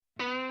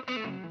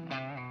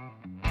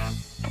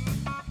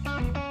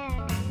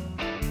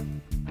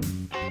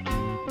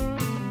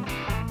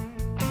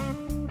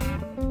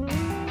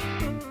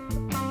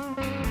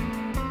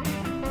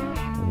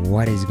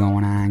What is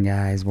going on,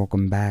 guys?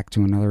 Welcome back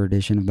to another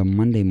edition of the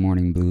Monday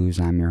Morning Blues.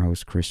 I'm your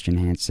host, Christian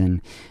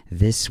Hansen.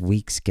 This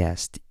week's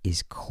guest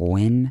is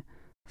Quinn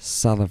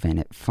Sullivan.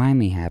 It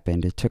finally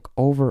happened. It took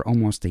over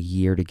almost a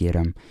year to get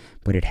him,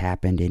 but it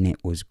happened and it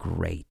was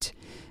great.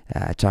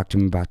 I talked to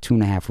him about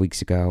 2.5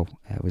 weeks ago.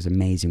 It was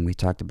amazing. We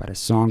talked about his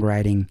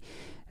songwriting,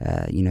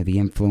 the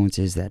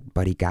influences that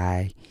Buddy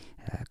Guy,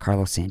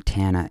 Carlos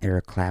Santana,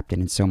 Eric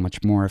Clapton, and so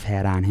much more have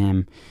had on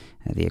him.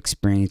 The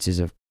experiences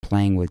of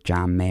playing with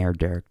John Mayer,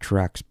 Derek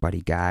Trucks,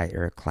 Buddy Guy,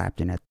 Eric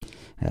Clapton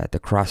at the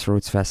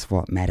Crossroads Festival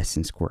at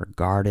Madison Square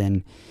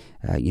Garden,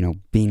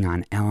 being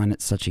on Ellen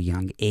at such a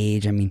young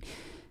age. I mean,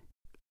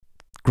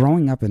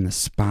 growing up in the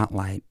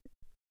spotlight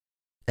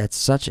at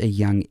such a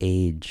young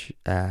age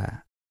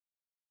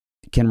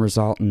can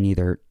result in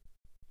either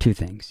two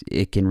things.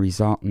 It can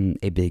result in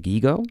a big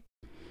ego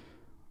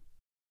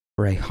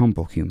or a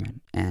humble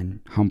human,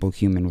 and humble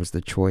human was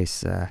the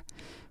choice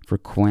for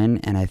Quinn,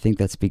 and I think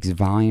that speaks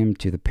volume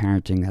to the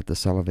parenting that the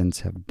Sullivans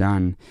have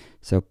done.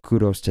 So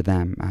kudos to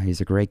them. He's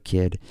a great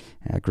kid,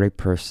 a great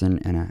person,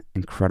 and an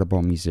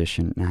incredible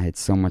musician. And I had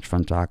so much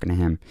fun talking to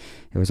him.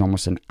 It was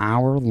almost an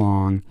hour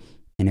long,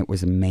 and it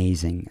was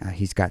amazing.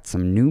 He's got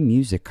some new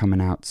music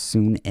coming out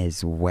soon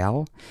as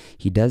well.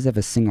 He does have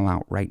a single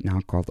out right now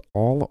called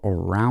All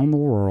Around the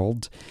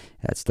World.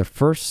 That's the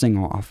first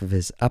single off of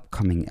his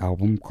upcoming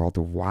album called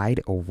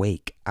Wide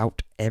Awake,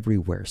 out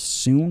everywhere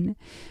soon.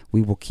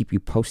 We will keep you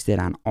posted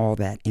on all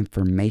that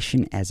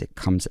information as it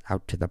comes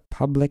out to the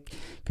public,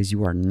 because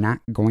you are not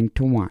going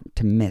to want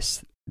to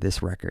miss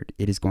this record.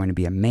 It is going to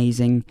be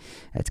amazing.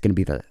 It's going to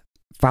be the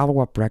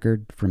follow-up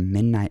record from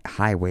Midnight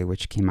Highway,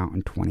 which came out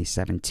in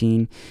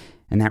 2017,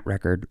 and that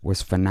record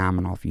was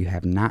phenomenal. If you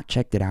have not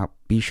checked it out,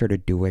 be sure to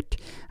do it.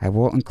 I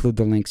will include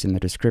the links in the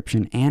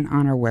description and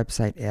on our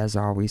website as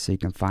always, so you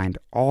can find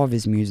all of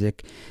his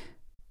music,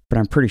 but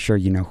I'm pretty sure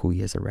you know who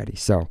he is already,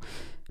 so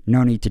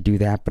no need to do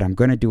that, but I'm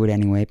going to do it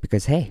anyway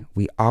because, hey,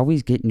 we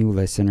always get new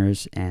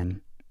listeners,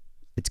 and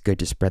it's good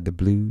to spread the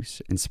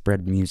blues and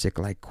spread music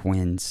like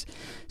Quinn's.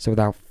 So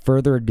without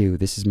further ado,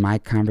 this is my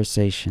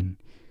conversation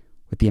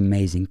with the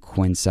amazing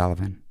Quinn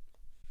Sullivan.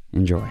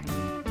 Enjoy.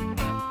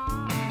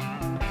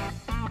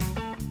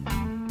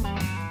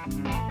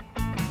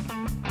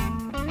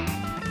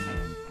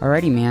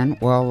 Alrighty, man.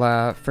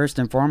 Well, first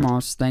and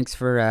foremost, thanks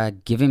for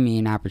giving me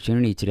an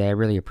opportunity today. I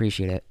really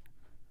appreciate it.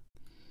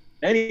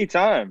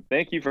 Anytime.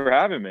 Thank you for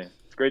having me.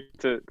 It's great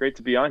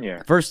to be on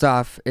here. First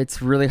off,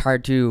 it's really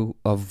hard to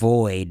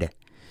avoid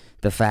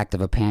the fact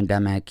of a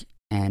pandemic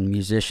and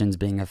musicians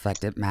being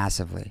affected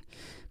massively.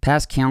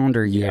 Past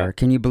calendar year,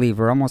 Can you believe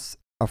we're almost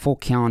a full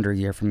calendar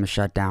year from the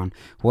shutdown?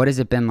 What has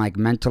it been like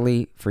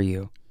mentally for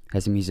you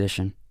as a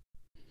musician?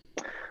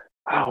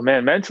 Oh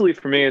man, mentally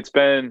for me, it's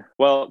been,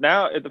 well,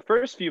 now the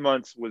first few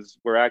months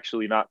were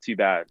actually not too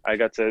bad. I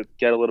got to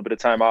get a little bit of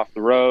time off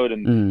the road,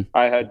 and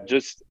I had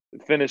just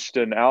finished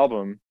an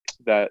album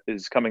that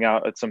is coming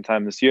out at some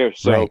time this year.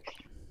 So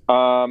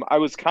I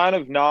was kind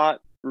of not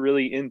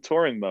really in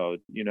touring mode,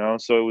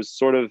 so it was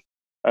sort of,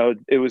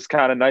 it was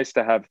kind of nice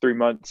to have 3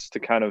 months to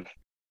kind of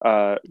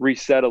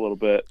reset a little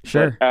bit.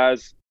 Sure. But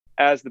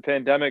as the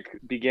pandemic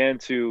began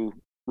to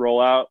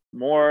roll out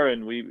more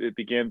and it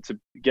began to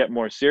get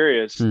more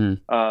serious,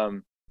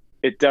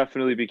 it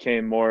definitely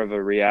became more of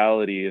a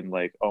reality, and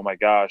like, oh my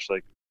gosh,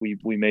 like we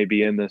may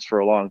be in this for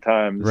a long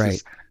time. This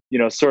is,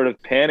 sort of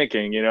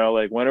panicking,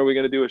 like when are we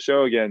going to do a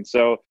show again?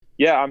 So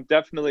yeah, I'm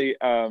definitely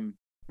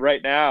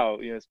right now,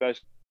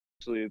 especially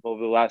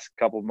over the last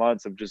couple of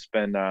months, I've just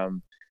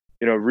been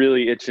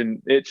really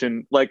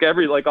itching like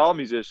all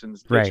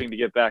musicians, itching to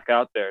get back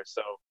out there.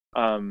 So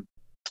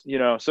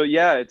so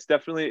yeah,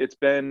 it's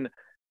been,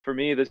 for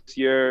me this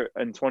year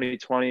in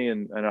 2020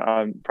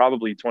 and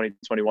probably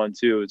 2021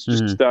 too. It's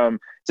just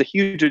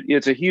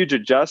it's a huge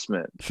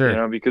adjustment,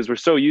 because we're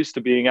so used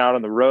to being out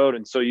on the road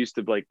and so used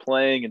to like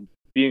playing and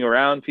being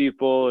around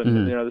people,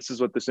 and this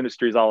is what this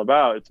industry is all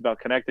about. It's about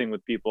connecting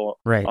with people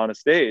on a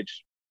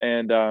stage,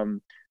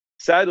 and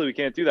sadly we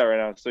can't do that right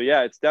now. So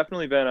yeah, it's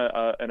definitely been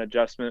an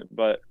adjustment,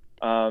 but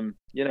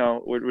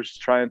we're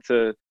just trying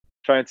to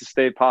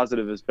stay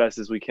positive as best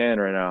as we can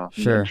right now.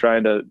 And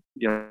trying to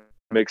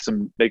make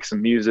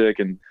some music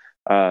and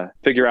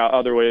figure out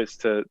other ways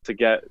to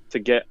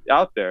get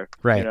out there.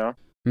 I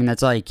mean,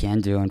 that's all you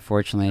can do,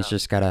 unfortunately. It's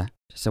just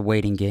a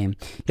waiting game.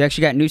 You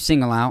actually got a new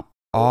single out,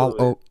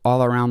 all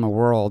Around the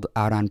World,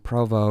 out on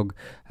Provogue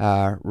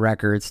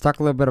Records. Talk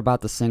a little bit about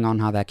the single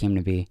and how that came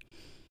to be.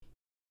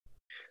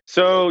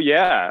 So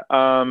yeah,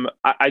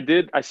 I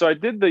did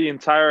the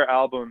entire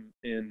album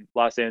in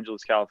Los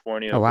Angeles,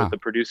 California, with a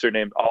producer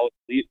named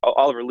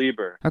Oliver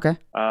Lieber. Okay.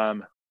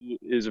 Who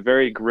is a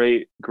very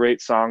great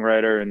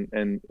songwriter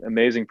and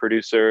amazing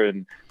producer,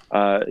 and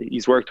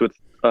he's worked with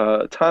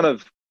a ton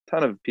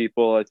of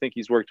people. I think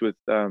he's worked with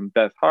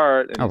Beth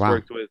Hart, and he's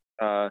worked with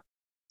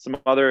some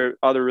other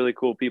really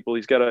cool people.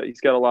 He's got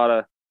a lot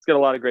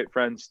of great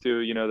friends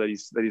too, that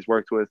he's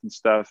worked with and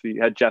stuff. He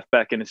had Jeff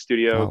Beck in his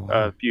studio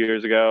a few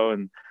years ago,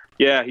 and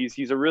yeah,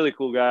 he's a really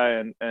cool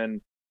guy,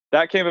 and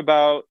that came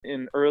about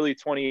in early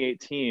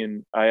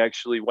 2018. I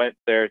actually went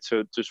there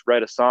to just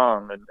write a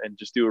song and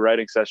just do a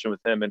writing session with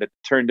him, and it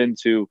turned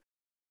into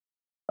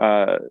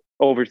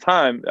over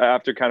time,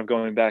 after kind of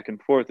going back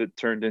and forth, it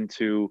turned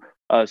into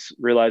us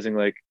realizing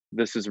like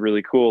this is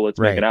really cool. Let's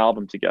make an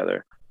album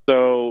together.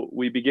 So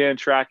we began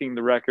tracking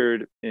the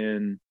record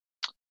in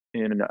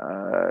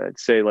I'd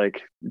say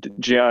like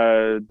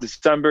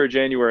December,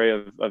 January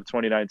of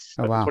 2019.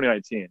 Oh, wow.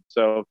 2019.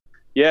 So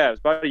yeah, it was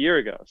about a year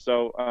ago.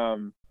 So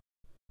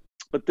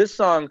but this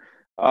song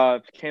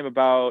came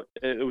about.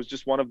 It was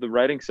just one of the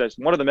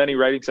many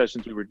writing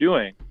sessions we were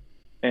doing,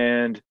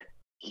 and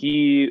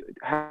he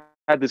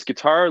had this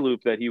guitar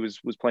loop that he was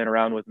playing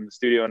around with in the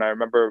studio, and I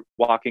remember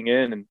walking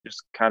in and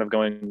just kind of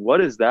going,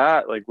 "What is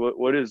that? Like,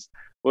 what is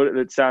what?"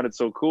 It sounded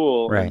so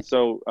cool and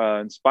so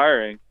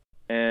inspiring,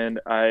 and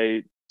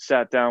I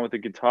sat down with the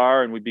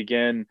guitar and we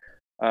began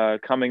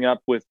coming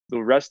up with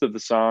the rest of the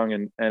song,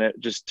 and it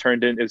just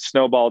it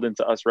snowballed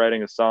into us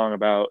writing a song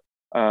about.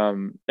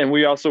 And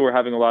we also were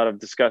having a lot of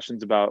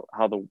discussions about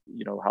how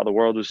the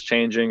world was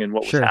changing and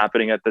what was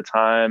happening at the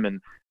time,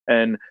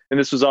 and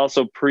this was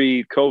also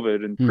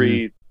pre-COVID and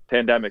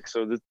pre-pandemic,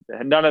 so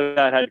none of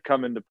that had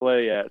come into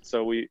play yet.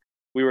 So we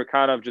were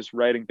kind of just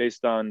writing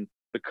based on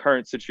the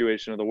current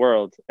situation of the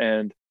world,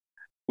 and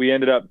we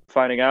ended up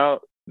finding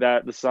out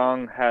that the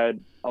song had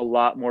a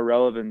lot more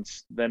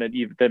relevance than it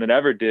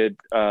ever did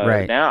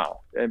now,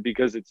 and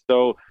because it's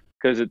so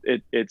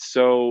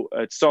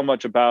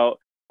much about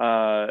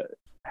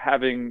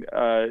having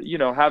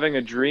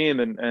a dream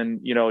and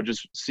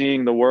just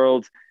seeing the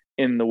world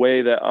in the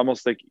way that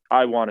almost like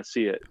I want to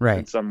see it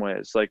in some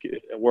ways, like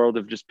a world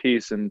of just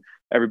peace and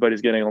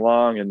everybody's getting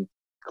along. And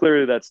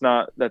clearly that's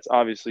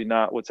obviously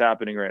not what's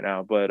happening right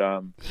now, but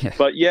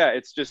yeah,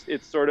 it's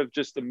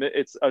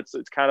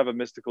kind of a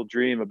mystical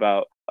dream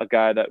about a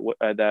guy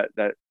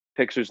that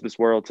pictures this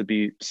world to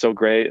be so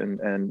great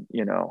and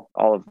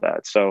all of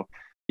that. So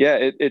yeah,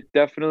 it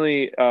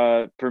definitely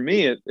for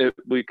me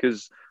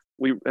because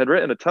we had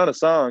written a ton of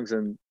songs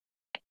and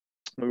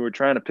we were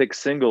trying to pick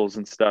singles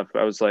and stuff.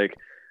 I was like,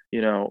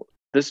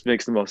 this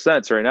makes the most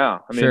sense right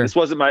now. I mean, this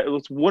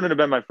wouldn't have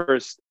been my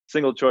first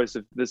single choice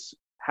if this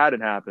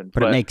hadn't happened,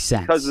 but it makes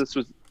sense because this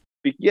was,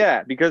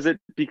 because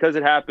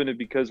it happened, and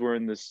because we're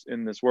in this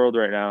world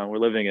right now and we're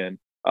living in.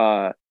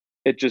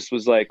 It just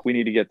was like, we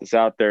need to get this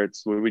out there.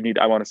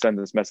 I want to send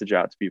this message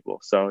out to people.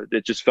 So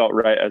it just felt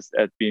right as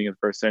being the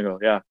first single.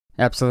 Yeah.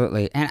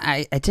 Absolutely. And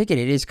I take it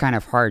is kind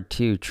of hard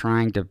too,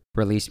 trying to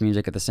release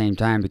music at the same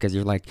time, because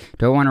you're like,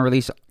 do I want to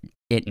release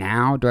it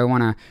now? Do I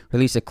want to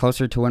release it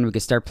closer to when we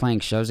can start playing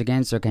shows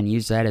again, so I can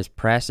use that as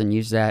press and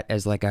use that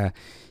as like a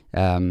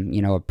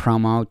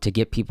promo to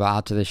get people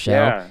out to the show?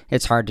 Yeah.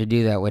 It's hard to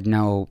do that with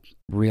no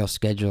real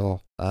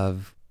schedule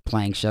of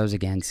playing shows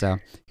again. So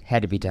it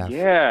had to be tough.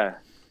 Yeah.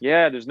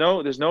 There's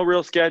no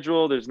real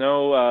schedule. There's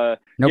no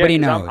nobody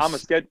knows. I'm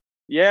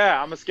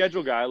a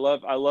schedule guy. I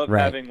love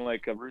having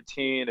like a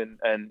routine, and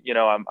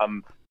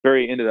I'm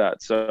very into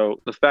that.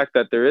 So the fact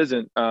that there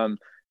isn't,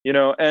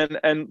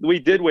 and we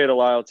did wait a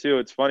while too.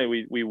 It's funny,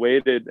 we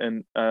waited,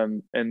 and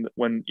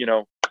when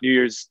New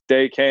Year's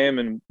Day came,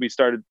 and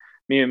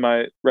me and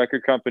my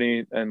record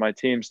company and my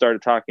team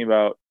started talking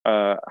about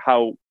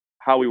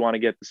how we want to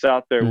get this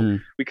out there.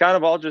 We kind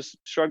of all just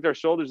shrugged our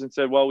shoulders and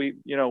said, well, we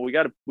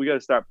got to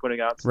start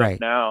putting out stuff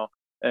now,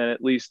 and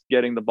at least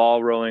getting the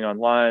ball rolling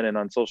online and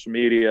on social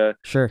media.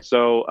 Sure.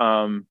 So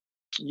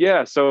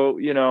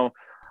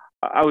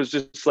I was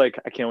just like,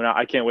 I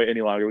can't wait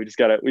any longer. We just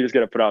gotta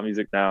put out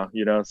music now,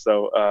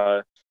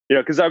 So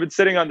because I've been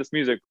sitting on this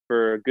music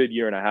for a good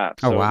year and a half.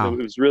 So it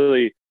was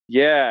really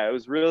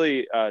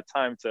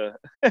time to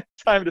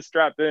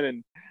strap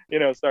in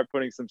and start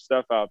putting some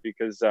stuff out,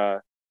 because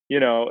the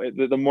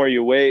more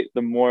you wait,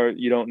 the more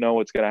you don't know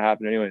what's going to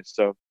happen anyway.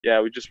 So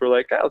yeah, we just were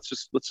like, let's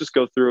just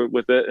go through it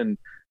with it. And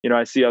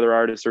I see other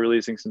artists are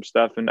releasing some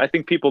stuff, and I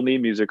think people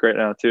need music right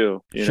now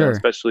too,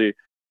 especially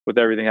with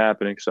everything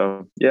happening.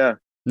 So yeah.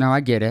 No,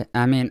 I get it.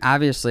 I mean,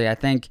 obviously, I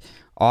think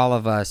all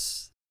of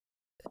us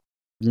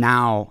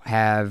now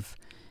have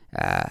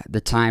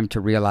the time to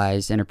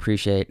realize and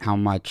appreciate how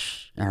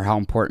much or how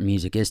important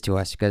music is to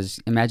us, because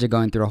imagine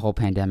going through a whole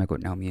pandemic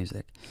with no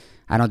music.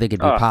 I don't think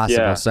it'd be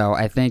possible. Yeah. So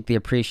I think the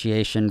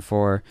appreciation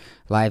for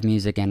live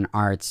music and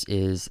arts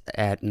is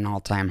at an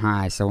all-time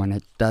high. So when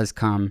it does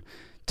come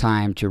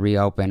time to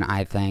reopen,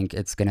 I think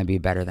it's going to be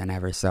better than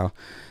ever. So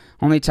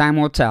only time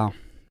will tell.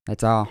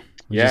 That's all.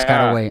 We just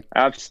got to wait.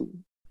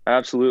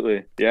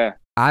 Absolutely. Yeah.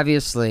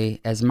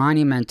 Obviously, as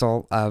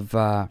monumental of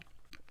a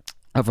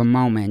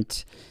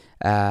moment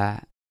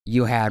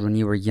you had when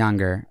you were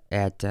younger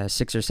at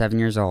 6 or 7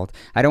 years old.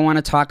 I don't want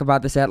to talk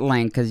about this at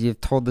length because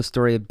you've told the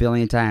story a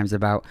billion times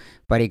about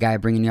Buddy Guy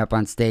bringing you up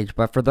on stage.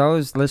 But for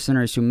those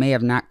listeners who may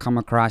have not come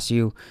across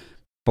you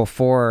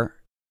before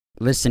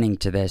listening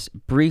to this,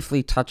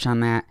 briefly touch on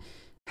that,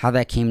 how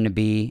that came to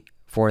be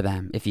for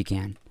them, if you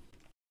can.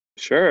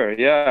 Sure.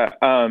 Yeah.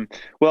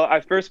 Well,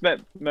 I first met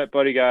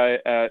Buddy Guy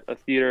at a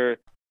theater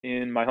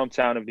in my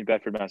hometown of New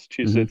Bedford,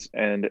 Massachusetts,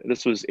 and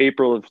this was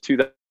April of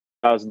 2000.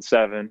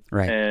 2007,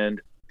 Right.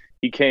 and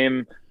he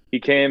came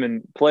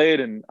and played,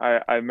 and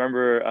I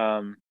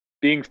remember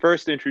being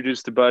first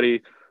introduced to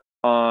Buddy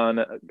on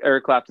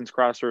Eric Clapton's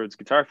Crossroads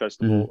Guitar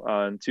Festival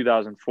in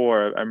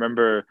 2004. I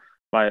remember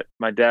my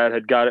dad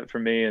had got it for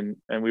me, and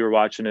we were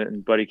watching it,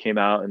 and Buddy came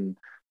out and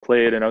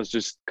played, and I was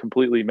just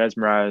completely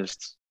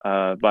mesmerized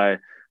by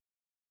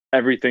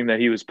everything that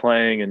he was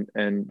playing,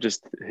 and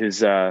just his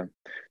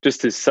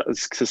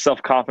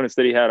self-confidence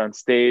that he had on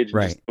stage, and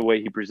Right. just the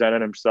way he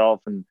presented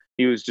himself, and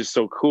he was just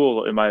so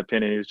cool, in my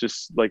opinion. He was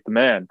just like the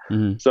man.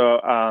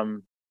 So I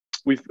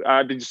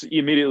just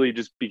immediately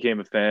just became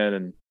a fan,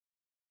 and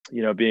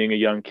being a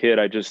young kid,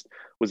 I just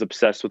was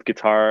obsessed with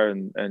guitar,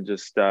 and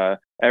just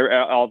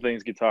all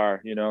things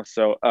guitar.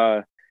 So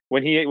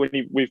when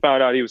we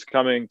found out he was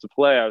coming to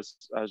play, I was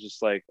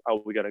just like,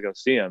 oh, we got to go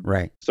see him.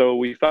 Right. So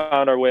we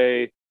found our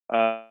way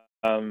to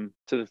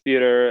the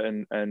theater,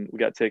 and we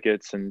got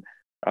tickets, and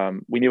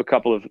we knew a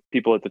couple of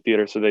people at the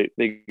theater, so they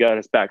got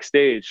us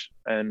backstage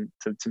and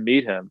to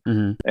meet him.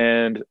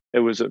 And it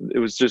was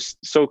just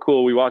so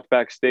cool. We walked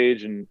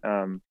backstage, and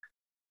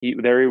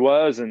there he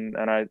was, and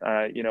I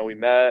we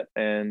met,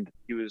 and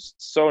he was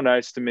so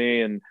nice to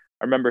me, and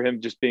I remember him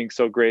just being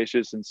so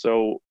gracious and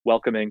so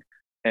welcoming,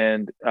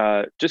 and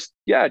just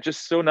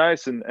so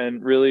nice,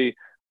 and really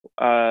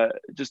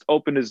just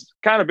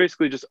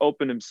basically just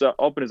opened his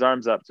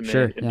arms up to me,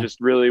 and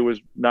just really was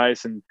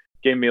nice, and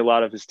gave me a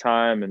lot of his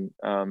time. And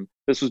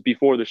this was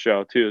before the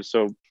show too,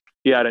 so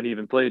he hadn't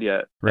even played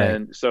yet. Right.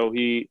 And so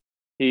he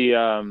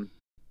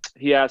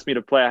asked me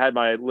to play. I had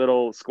my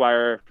little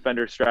Squire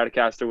Fender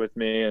Stratocaster with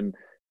me, and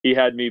he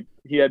had me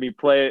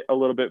play a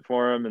little bit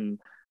for him, and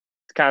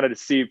kind of to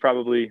see,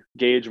 probably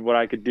gauge what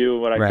I could do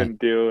and what I couldn't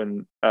do.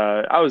 And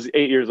I was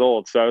 8 years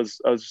old, so I was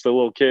just a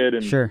little kid,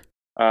 and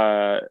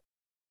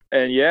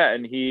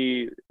and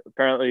he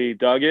apparently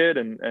dug it,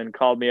 and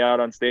called me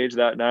out on stage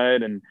that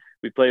night, and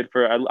we played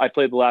I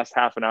played the last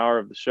half an hour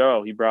of the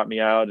show. He brought me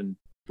out, and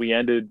we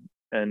ended,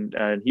 and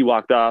he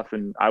walked off,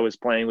 and I was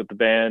playing with the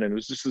band, and it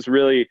was just this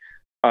really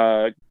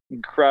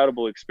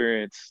incredible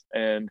experience.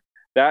 And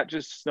that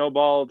just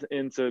snowballed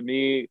into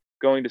me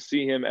going to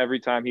see him every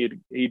time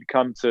he'd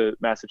come to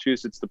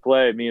Massachusetts to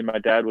play. Me and my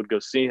dad would go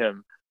see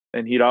him,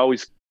 and he'd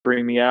always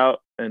bring me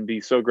out and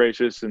be so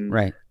gracious.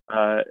 And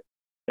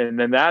and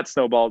then that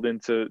snowballed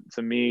into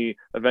me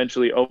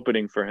eventually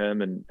opening for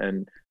him,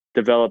 and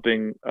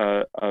developing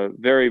a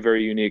very,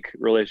 very unique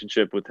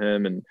relationship with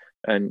him,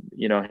 and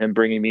him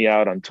bringing me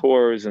out on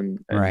tours, and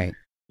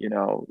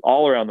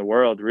all around the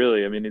world,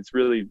 really. I mean, it's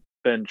really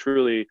been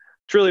truly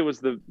was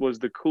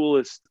the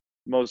coolest,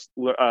 most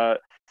as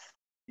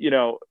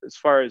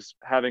far as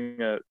having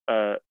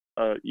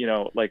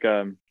like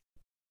a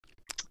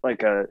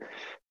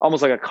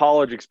almost like a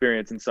college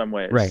experience in some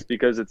ways,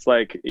 because it's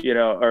like,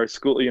 our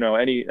school,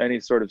 any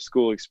sort of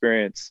school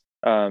experience,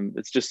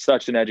 it's just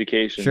such an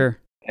education.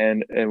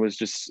 And it was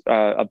just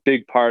a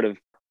big part of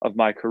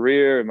my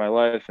career and my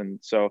life. And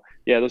so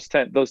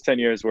those 10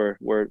 years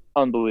were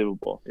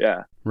unbelievable.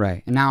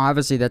 And now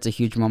obviously that's a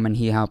huge moment.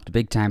 He helped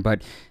big time,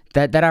 but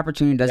that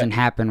opportunity doesn't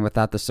happen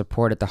without the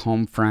support at the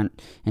home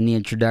front, and the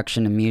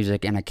introduction to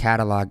music, and a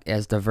catalog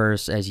as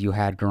diverse as you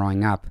had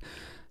growing up.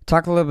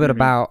 Talk a little bit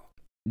about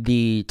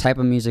the type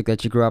of music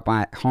that you grew up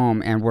at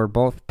home, and were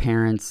both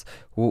parents,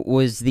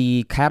 was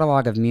the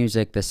catalog of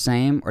music the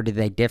same, or did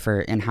they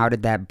differ, and how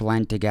did that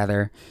blend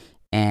together,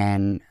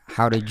 and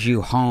how did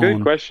you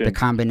hone the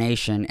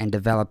combination and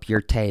develop your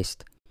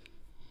taste?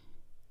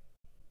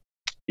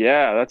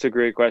 Yeah, that's a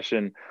great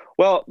question.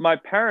 Well, my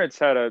parents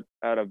had a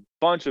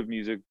bunch of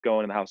music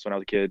going in the house when I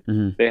was a kid.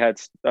 They had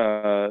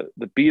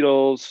the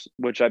Beatles,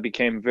 which I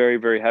became very,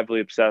 very heavily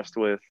obsessed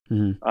with,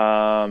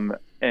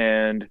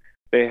 and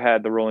they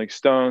had the Rolling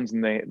Stones,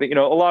 and they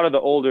a lot of the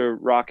older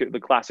rock, the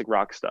classic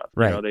rock stuff.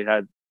 They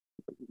had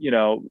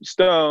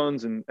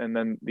Stones, and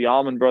then the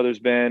Allman Brothers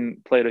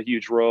Band played a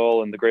huge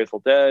role, in the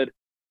Grateful Dead.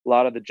 A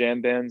lot of the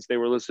jam bands they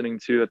were listening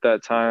to at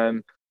that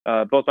time.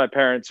 Both my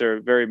parents are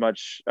very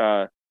much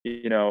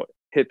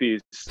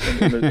hippies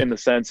in the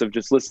sense of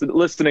just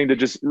listening to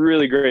just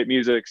really great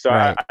music. So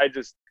I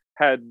just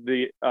had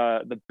the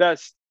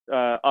best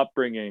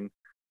upbringing,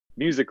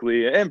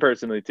 musically and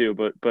personally too,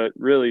 but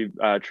really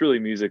truly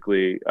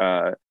musically,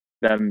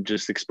 them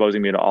just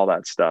exposing me to all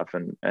that stuff,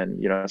 and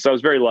so I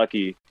was very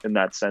lucky in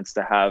that sense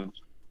to have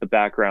the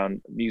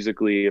background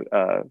musically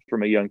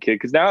from a young kid.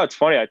 Because now it's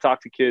funny, I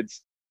talk to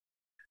kids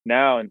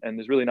now, and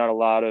there's really not a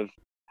lot of,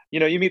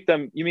 you meet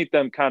them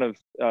kind of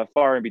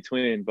far in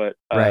between, but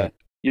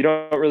you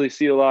don't really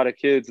see a lot of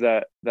kids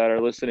that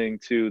are listening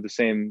to the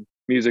same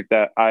music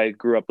that I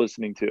grew up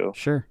listening to.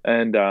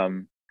 And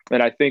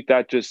I think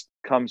that just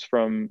comes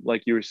from,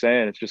 like you were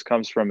saying, it just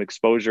comes from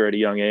exposure at a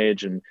young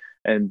age, and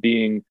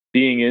being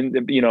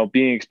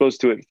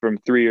exposed to it from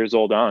 3 years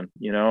old on,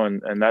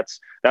 and that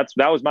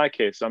was my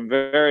case. I'm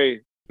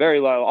very, very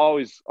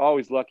always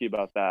lucky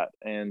about that.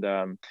 And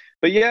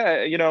but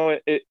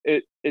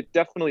it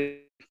definitely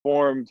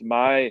formed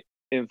my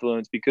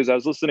influence, because I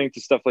was listening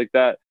to stuff like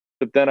that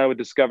but then I would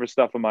discover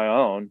stuff on my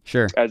own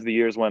Sure. as the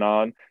years went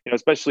on,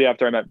 especially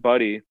after I met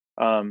Buddy.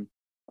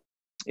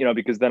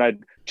 Because then I'd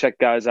check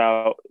guys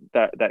out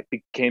that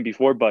came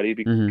before Buddy,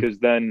 because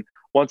then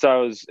once I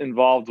was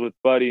involved with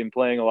Buddy and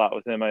playing a lot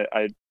with him,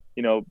 I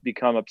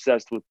become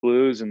obsessed with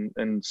blues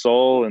and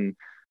soul and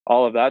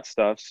all of that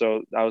stuff.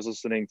 So I was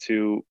listening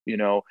to,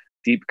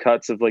 deep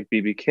cuts of like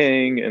BB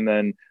King, and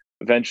then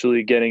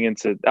eventually getting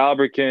into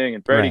Albert King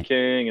and Freddie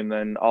King, and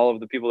then all of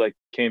the people that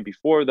came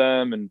before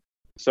them. And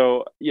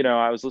so,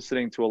 I was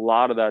listening to a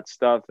lot of that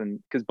stuff, and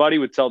because Buddy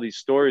would tell these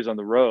stories on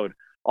the road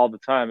all the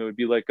time. It would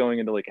be like going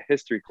into like a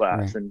history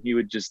class, and he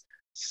would just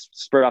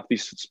spur off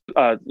these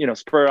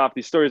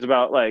stories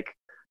about like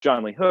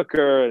John Lee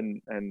Hooker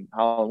and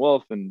Howlin'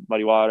 Wolf and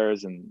Muddy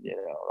Waters and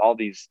all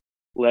these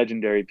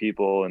legendary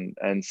people,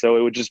 and so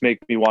it would just make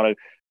me want to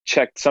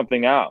check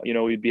something out.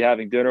 We'd be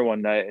having dinner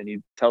one night, and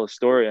he'd tell a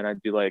story, and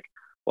I'd be like,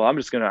 well, I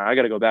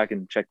gotta go back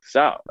and check this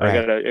out. I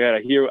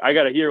gotta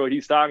hear what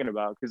he's talking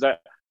about, because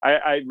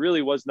I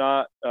really was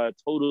not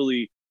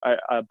totally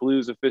a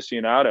blues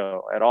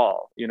aficionado at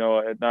all,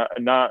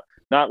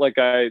 not like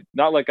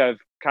I've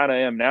kind of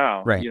am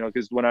now,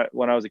 because when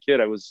I was a kid,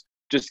 I was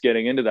just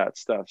getting into that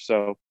stuff.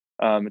 So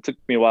it took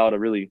me a while to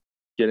really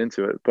get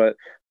into it, but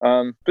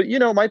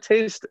my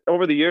taste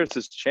over the years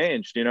has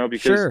changed,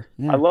 because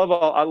I love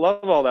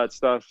all that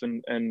stuff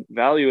and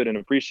value it and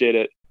appreciate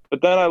it.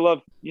 But then I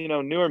love,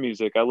 newer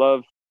music. I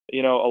love, a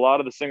lot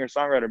of the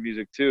singer-songwriter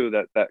music too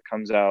that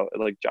comes out,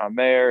 like John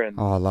Mayer and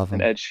I love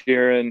him. and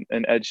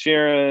Ed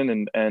Sheeran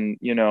and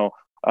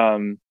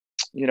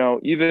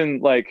even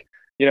like,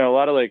 a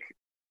lot of like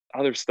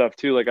other stuff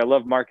too. Like I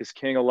love Marcus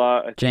King a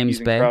lot. I think James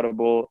he's Bay.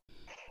 incredible.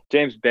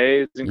 James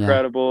Bay is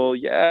incredible.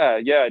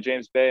 Yeah,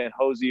 James Bay and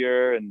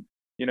Hosier, and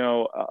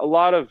a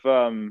lot of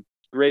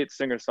great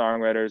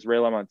singer-songwriters. Ray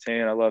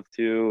LaMontagne I love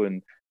too,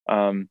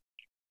 and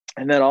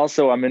then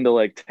also I'm into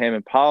like Tame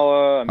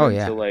Impala. I'm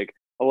into like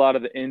a lot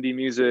of the indie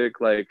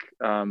music, like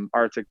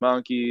Arctic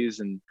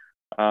Monkeys, and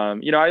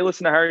I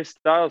listen to Harry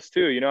Styles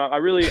too. I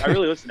really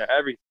listen to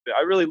everything.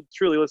 I really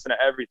truly listen to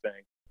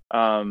everything.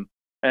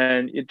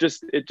 And it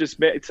just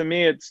to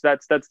me,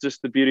 that's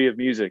just the beauty of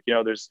music.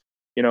 There's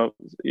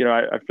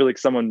I feel like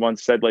someone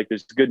once said like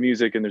there's good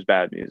music and there's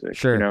bad music.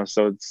 Sure.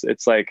 So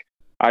it's like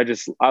I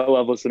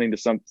love listening to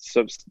some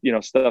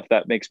stuff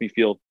that makes me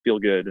feel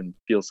good and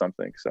feel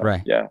something. So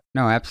yeah.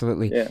 No,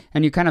 absolutely. Yeah.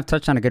 And you kind of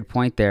touched on a good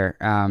point there.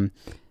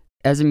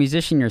 As a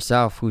musician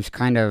yourself, who's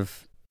kind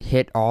of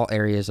hit all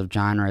areas of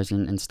genres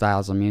and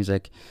styles of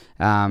music,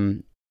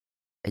 do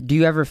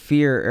you ever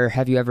fear, or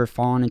have you ever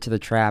fallen into the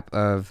trap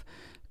of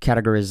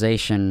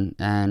categorization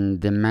and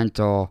the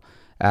mental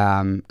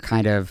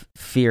kind of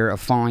fear of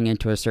falling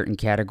into a certain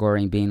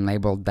category and being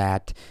labeled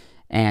that,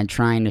 and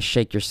trying to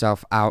shake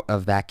yourself out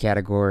of that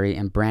category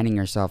and branding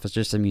yourself as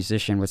just a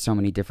musician with so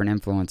many different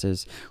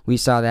influences? We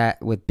saw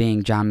that with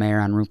being John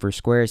Mayer on Room for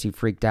Squares. He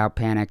freaked out,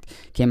 panicked,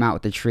 came out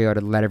with the trio to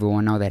let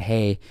everyone know that,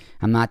 hey,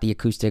 I'm not the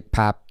acoustic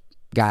pop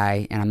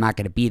guy, and I'm not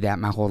going to be that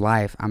my whole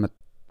life. I'm a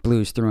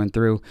blues through and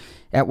through.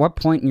 At what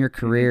point in your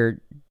career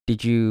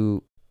did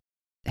you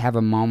have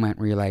a moment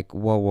where you're like,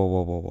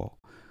 whoa,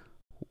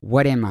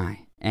 what am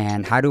I?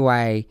 And how do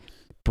I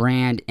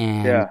brand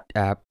and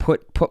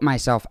put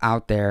myself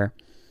out there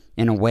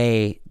in a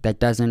way that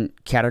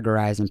doesn't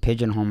categorize and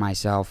pigeonhole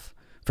myself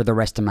for the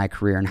rest of my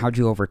career? And how'd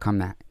you overcome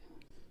that?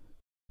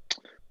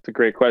 It's a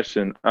great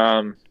question.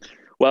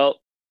 Well,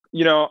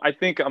 I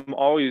think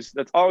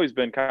that's always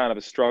been kind of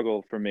a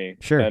struggle for me.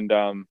 Sure. And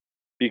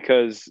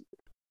because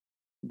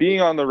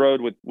being on the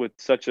road with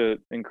such an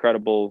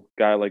incredible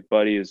guy like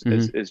Buddy is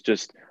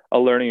just a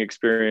learning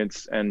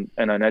experience and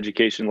an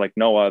education like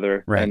no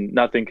other, and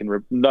nothing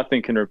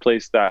can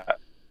replace that.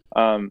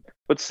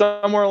 But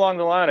somewhere along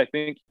the line, I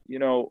think,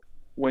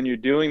 when you're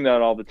doing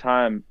that all the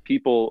time,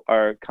 people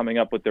are coming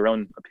up with their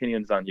own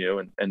opinions on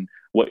you and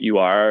what you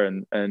are,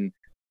 and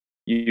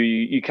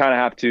you kind of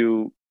have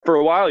to, for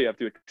a while, you have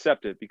to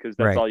accept it, because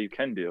that's all you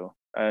can do,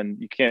 and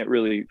you can't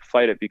really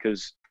fight it,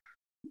 because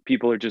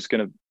people are just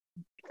going to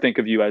think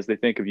of you as they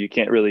think of you. You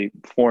can't really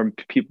form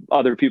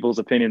other people's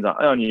opinions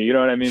on you. You know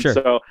what I mean? Sure.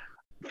 So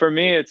for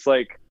me, it's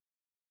like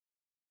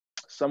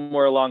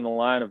somewhere along the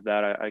line of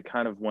that, I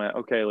kind of went,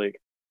 okay,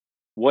 like,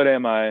 what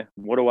am I?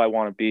 What do I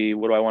want to be?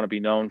 What do I want to be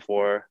known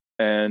for?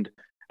 And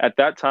at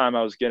that time,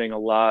 I was getting a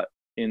lot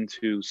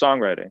into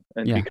songwriting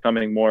and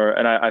becoming more,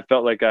 and I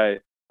felt like I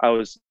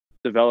was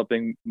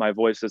developing my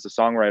voice as a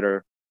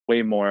songwriter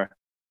way more,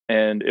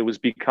 and it was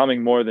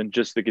becoming more than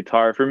just the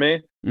guitar for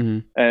me.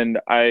 And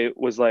I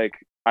was like,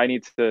 I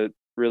need to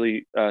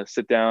really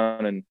sit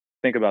down and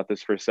think about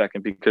this for a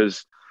second,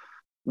 because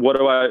what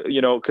do I,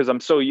 because I'm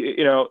so,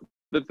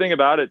 the thing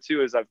about it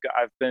too is I've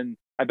been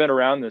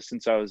around this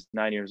since I was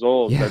 9 years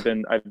old. I've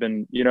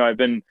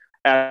been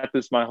at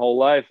this my whole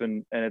life,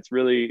 and it's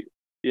really,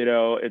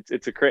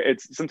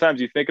 it's sometimes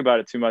you think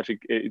about it too much.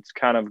 It's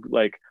kind of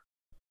like,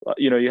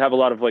 you have a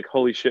lot of like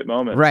holy shit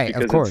moments, right?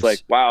 Because of course. It's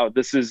like, wow,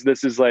 this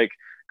is like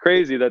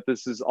crazy that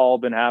this has all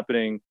been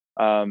happening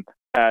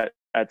at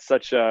at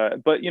such a,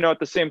 but at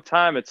the same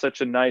time, it's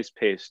such a nice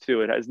pace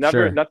too. It has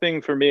Sure.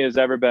 nothing for me has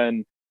ever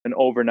been an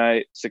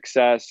overnight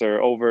success or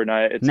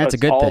overnight. And that's a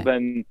It's good all thing.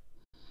 been,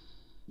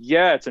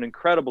 yeah, it's an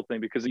incredible thing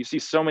because you see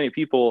so many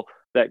people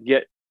that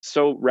get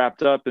so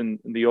wrapped up in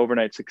the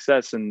overnight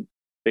success, and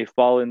they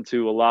fall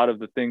into a lot of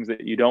the things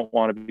that you don't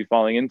want to be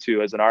falling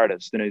into as an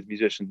artist and as a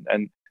musician,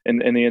 and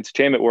in the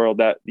entertainment world,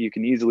 that you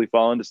can easily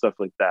fall into stuff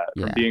like that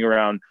from Yeah. being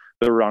around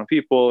the wrong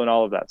people and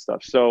all of that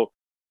stuff. So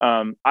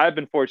I've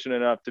been fortunate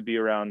enough to be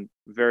around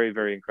very,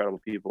 very incredible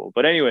people.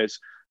 But anyways,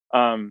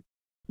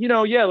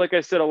 yeah, like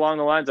I said, along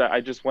the lines, I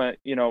just went,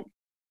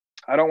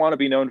 I don't want to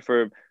be known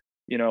for,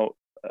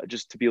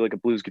 just to be like a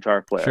blues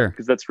guitar player, Sure.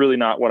 because that's really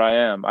not what I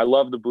am. I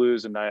love the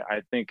blues, and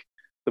I think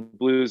the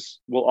blues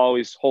will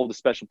always hold a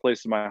special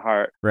place in my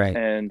heart.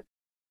 Right.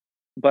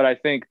 But I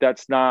think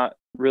that's not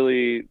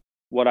really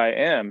what I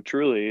am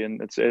truly,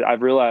 and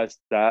I've realized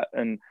that,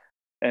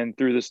 and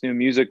through this new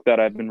music that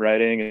I've been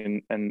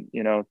writing, and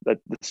that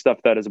the stuff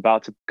that is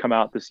about to come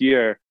out this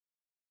year,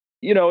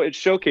 it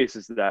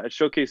showcases that. It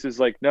showcases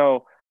like,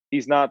 no,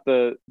 he's not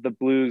the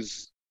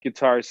blues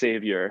guitar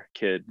savior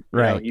kid.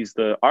 Right. He's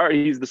the art.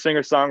 He's the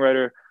singer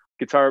songwriter,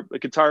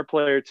 guitar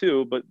player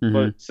too. But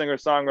Mm-hmm. singer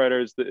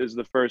songwriter is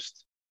the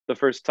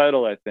first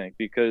title, I think,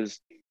 because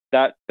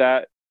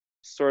that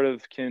sort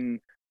of can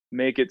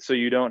make it so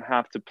you don't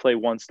have to play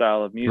one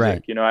style of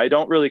music. Right. I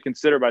don't really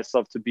consider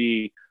myself to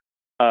be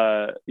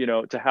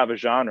to have a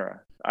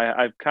genre.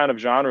 I'm kind of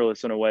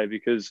genreless in a way,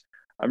 because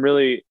I'm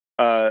really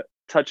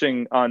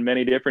touching on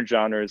many different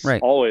genres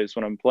Right. always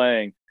when I'm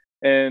playing.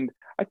 And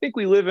I think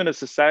we live in a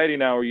society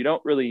now where you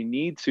don't really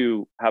need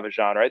to have a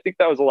genre. I think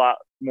that was a lot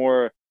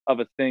more of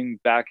a thing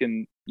back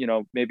in,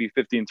 maybe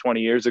 15,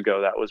 20 years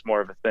ago. That was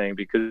more of a thing,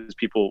 because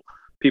people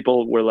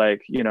were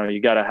like, you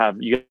got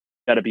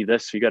to be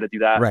this, you got to do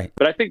that. Right.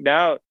 But I think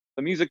now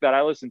the music that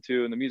I listen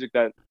to and the music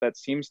that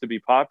seems to be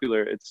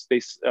popular,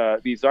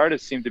 these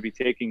artists seem to be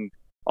taking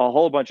a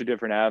whole bunch of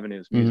different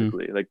avenues Mm-hmm.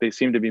 musically. Like, they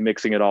seem to be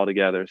mixing it all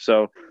together.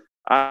 So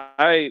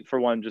I for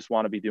one just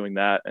want to be doing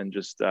that, and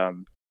just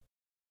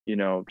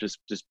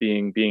just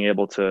being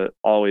able to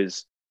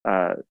always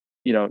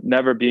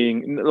never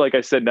being, like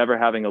I said, never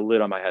having a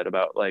lid on my head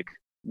about like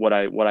what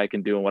I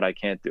can do and what I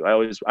can't do. I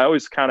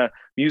always kind of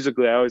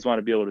musically, I always want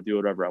to be able to do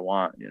whatever I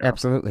want.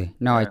 Absolutely.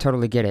 No, I Yeah.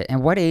 totally get it.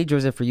 And what age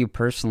was it for you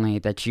personally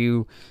that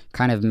you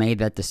kind of made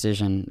that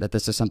decision that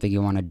this is something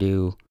you want to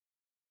do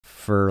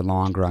for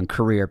long run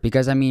career?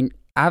 Because I mean,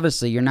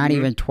 obviously you're not Mm-hmm.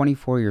 even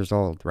 24 years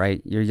old,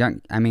 right? You're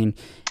young. I mean,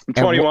 I'm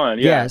 21.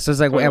 yeah. Yeah. So it's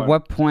like, at 21.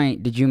 what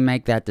point did you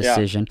make that Yeah.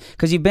 decision?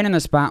 Because you've been in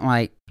the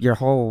spotlight your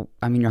whole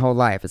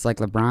life. It's like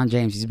LeBron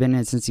James. He's been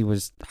in it since he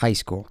was high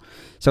school.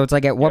 So it's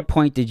like, at what Yep.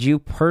 point did you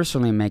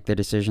personally make the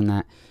decision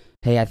that,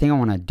 hey, I think I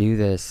want to do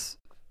this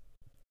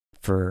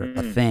for a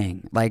Mm-hmm.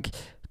 thing? Like,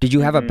 did you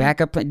have a Mm-hmm.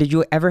 backup plan? Did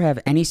you ever have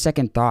any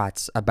second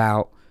thoughts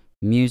about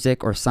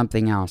music or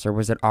something else, or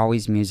was it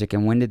always music?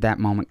 And when did that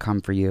moment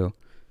come for you?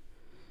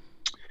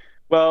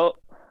 Well,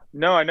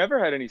 no, I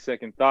never had any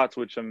second thoughts,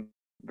 which I'm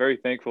very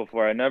thankful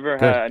for. Good.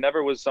 I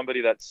never was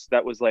somebody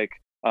that was like,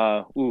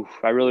 ooh,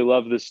 I really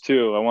love this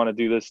too. I want to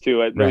do this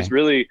too. It was Right.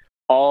 really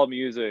all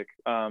music.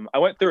 I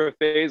went through a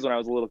phase when I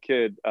was a little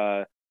kid.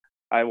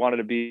 I wanted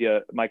to be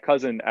my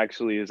cousin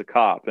actually is a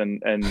cop,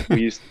 and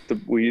we used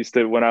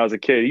to when I was a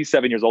kid. He's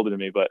 7 years older than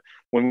me, but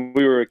when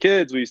we were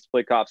kids, we used to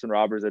play cops and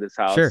robbers at his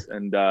house. Sure.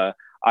 And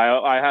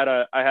I had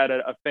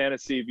a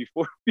fantasy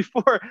before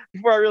before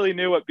I really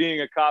knew what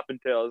being a cop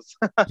entails.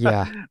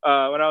 Yeah.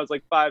 When I was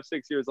like 5,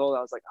 6 years old,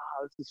 I was like,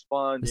 oh, this is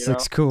fun, This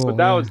looks But cool. that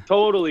Yeah. was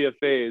totally a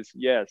phase.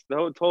 Yes,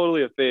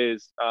 totally a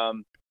phase.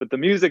 But the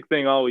music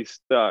thing always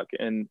stuck,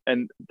 and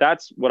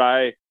that's what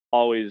I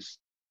always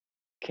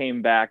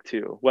came back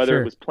to, whether it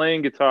Sure. was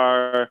playing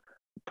guitar,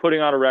 putting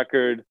on a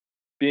record,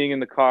 being in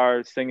the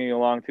car, singing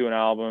along to an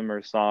album or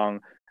a song.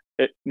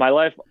 My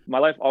life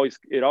always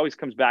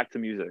comes back to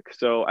music.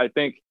 So I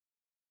think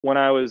when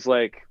I was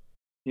like,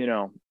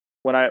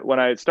 when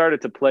I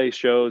started to play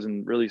shows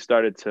and really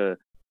started to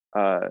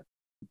uh,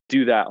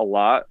 do that a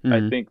lot, I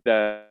Mm-hmm. think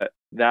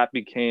that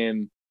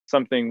became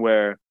something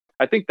where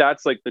I think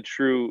that's like the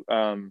true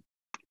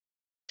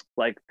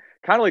like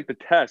kind of like the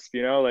test,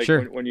 like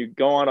Sure. when you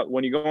go on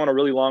a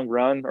really long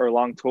run or a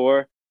long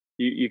tour,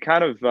 you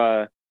kind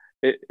of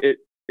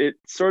it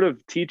sort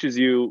of teaches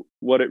you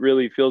what it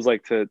really feels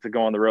like to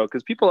go on the road,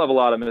 because people have a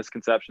lot of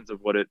misconceptions of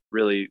what it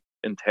really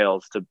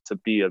entails to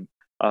be a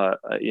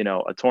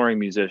touring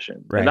musician.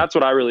 And Right. that's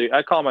what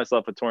I call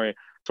myself a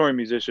touring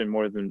musician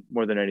more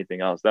than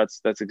anything else.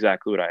 That's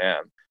exactly what I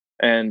am.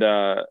 And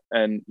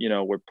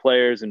we're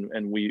players,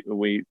 and we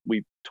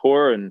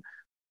tour, and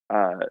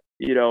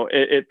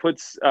it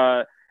puts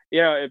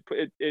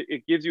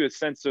it gives you a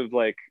sense of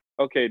like,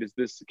 okay, does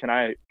this can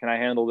I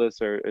handle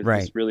this, or is this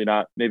Right. really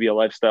not maybe a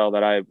lifestyle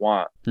that I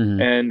want?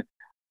 Mm-hmm. And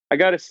I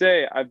gotta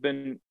say, I've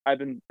been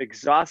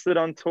exhausted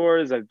on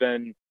tours. I've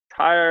been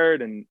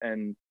tired,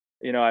 and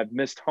I've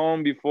missed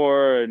home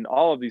before and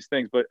all of these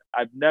things, but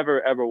I've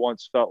never ever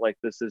once felt like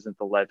this isn't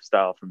the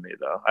lifestyle for me,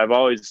 though. I've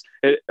always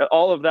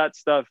all of that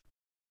stuff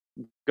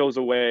goes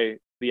away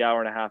the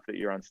hour and a half that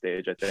you're on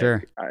stage. I think.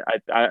 Sure.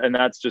 And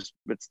it's just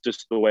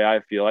the way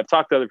I feel. I've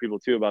talked to other people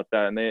too about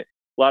that, and a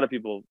lot of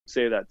people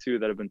say that too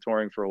that have been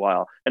touring for a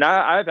while. And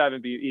I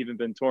haven't even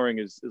been touring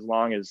as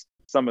long as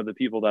some of the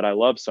people that I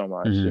love so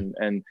much,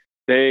 and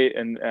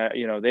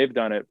they've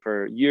done it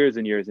for years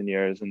and years and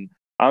years. And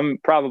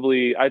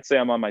I'd say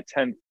I'm on my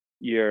 10th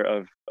year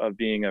of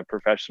being a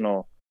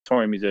professional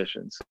touring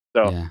musician.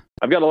 So yeah.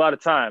 I've got a lot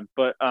of time,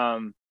 but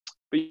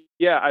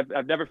yeah,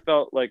 I've never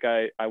felt like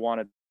I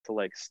wanted to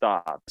like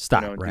stop,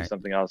 and do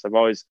something else. I've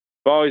always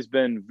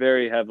been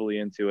very heavily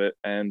into it,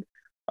 and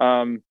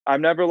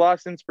I've never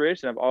lost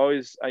inspiration. I've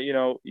always,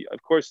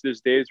 of course,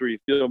 there's days where you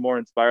feel more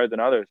inspired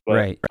than others,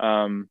 but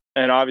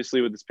and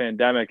obviously with this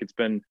pandemic, it's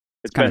been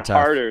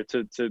harder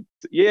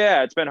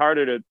it's been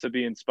harder to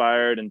be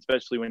inspired, and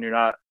especially when you're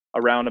not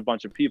around a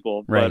bunch of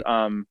people. Right.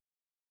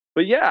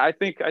 But yeah, I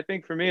think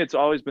for me, it's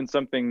always been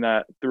something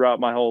that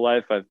throughout my whole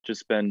life I've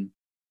just been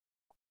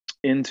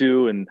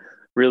into, and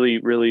really,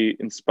 really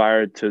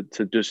inspired to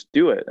just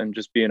do it and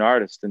just be an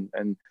artist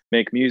and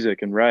make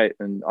music and write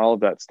and all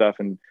of that stuff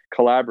and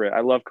collaborate.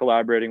 I love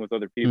collaborating with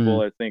other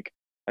people. I think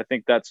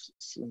that's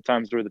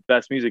sometimes where the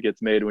best music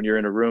gets made, when you're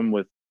in a room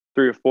with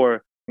 3 or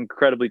 4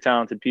 incredibly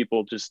talented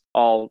people just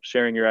all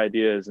sharing your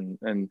ideas,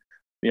 and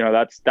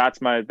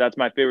that's my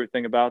favorite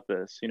thing about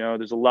this.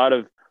 There's a lot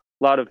of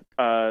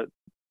sucky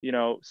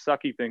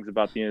things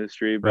about the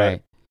industry,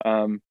 but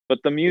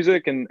the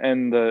music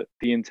and the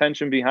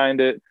intention behind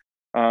it,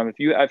 I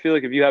feel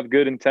like if you have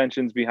good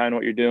intentions behind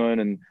what you're doing,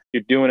 and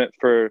you're doing it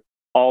for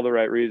all the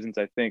right reasons,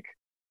 I think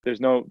there's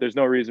no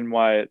reason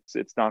why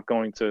it's not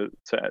going to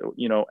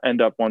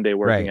end up one day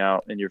working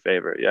out in your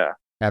favor. Yeah,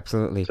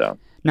 absolutely. So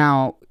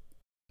now,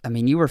 I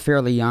mean, you were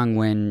fairly young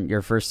when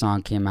your first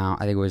song came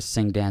out. I think it was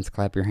Sing, Dance,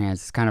 Clap Your Hands.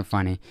 It's kind of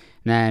funny.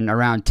 And then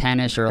around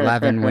 10ish or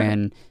 11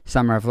 when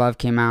Summer of Love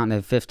came out, and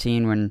then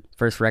 15 when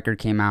first record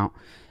came out.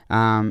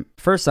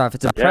 First off,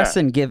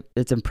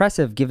 it's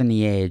impressive given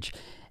the age,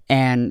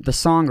 and the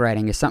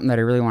songwriting is something that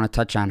I really want to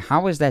touch on.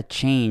 How has that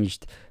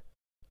changed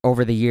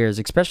over the years,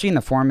 especially in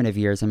the formative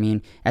years? I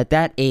mean, at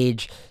that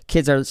age,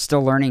 kids are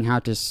still learning how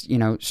to,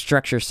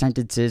 structure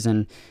sentences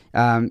and,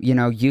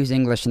 use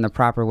English in the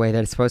proper way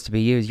that it's supposed to be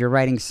used. You're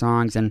writing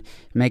songs and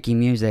making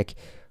music.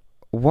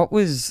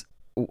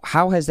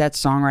 How has that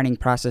songwriting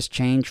process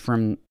changed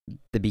from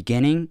the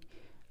beginning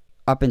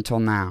up until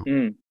now?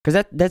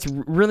 Because that's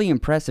really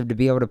impressive to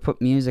be able to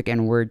put music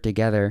and word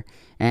together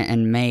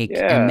and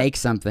make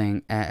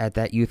something at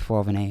that youthful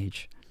of an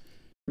age.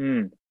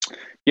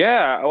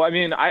 Yeah, well, I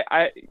mean,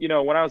 I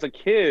when I was a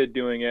kid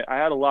doing it, I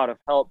had a lot of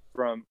help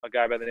from a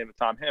guy by the name of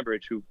Tom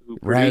Hambridge, who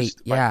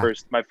produced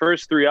my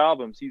first 3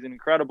 albums. He's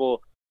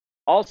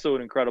also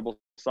an incredible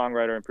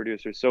songwriter and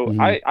producer. So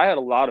I had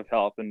a lot of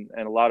help and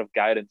a lot of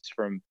guidance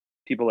from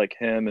people like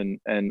him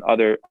and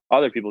other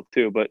people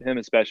too, but him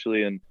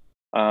especially. And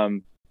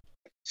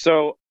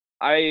so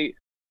I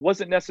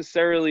wasn't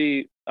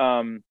necessarily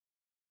a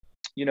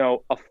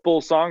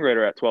full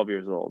songwriter at 12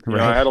 years old.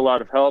 I had a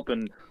lot of help,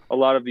 and a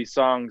lot of these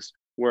songs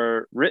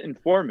were written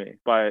for me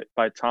by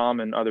Tom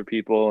and other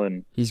people,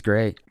 and he's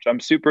great, which I'm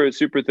super,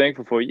 super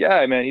thankful for.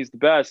 Yeah, man, he's the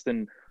best.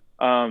 And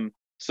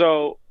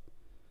so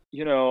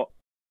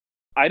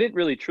I didn't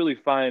really truly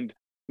find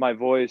my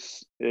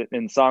voice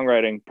in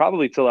songwriting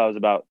probably till I was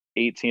about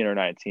 18 or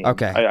 19.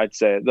 Okay. I'd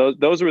say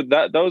those were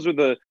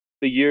the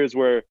years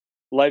where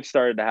life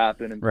started to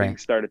happen, and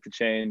things started to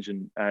change,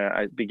 and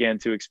I began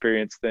to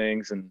experience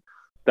things and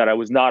that I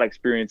was not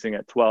experiencing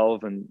at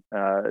 12, and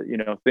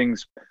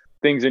things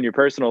in your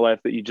personal life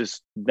that you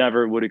just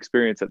never would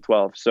experience at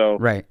 12. So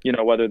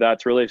whether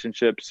that's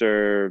relationships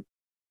or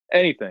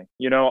anything,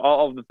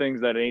 all of the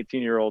things that an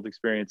 18-year-old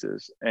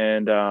experiences.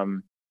 And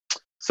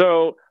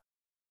so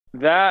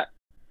that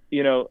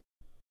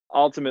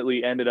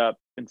ultimately ended up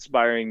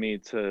inspiring me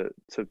to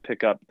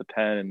pick up the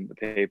pen and the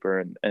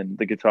paper and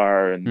the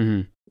guitar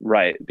and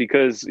write,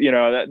 because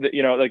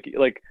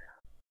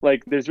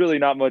like there's really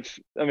not much,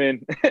 I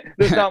mean,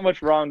 there's not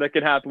much wrong that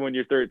can happen when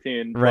you're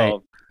 13,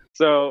 12.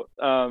 So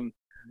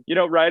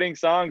writing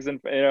songs, and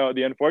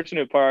the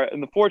unfortunate part,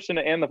 and the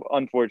fortunate and the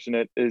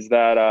unfortunate, is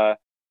that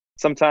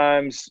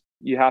sometimes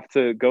you have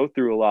to go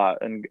through a lot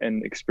and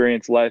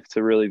experience life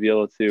to really be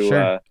able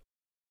to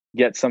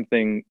get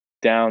something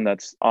down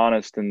that's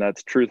honest and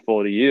that's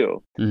truthful to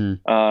you.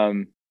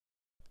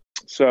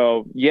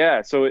 So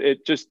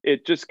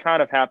it just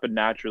kind of happened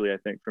naturally, I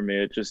think, for me.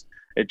 It just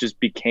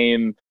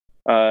became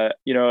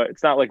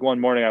it's not like one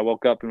morning I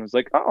woke up and was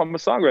like, oh, I'm a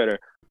songwriter.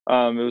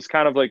 It was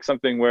kind of like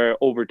something where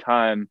over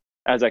time,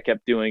 as I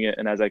kept doing it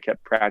and as I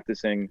kept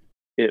practicing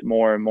it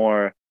more and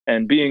more,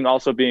 and being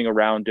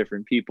around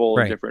different people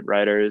and different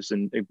writers,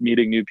 and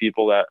meeting new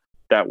people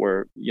that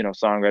were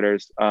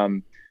songwriters,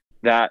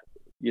 that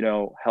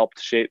helped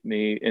shape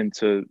me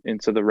into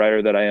the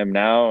writer that I am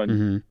now.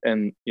 And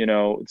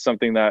it's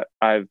something that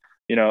I've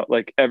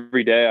like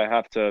every day I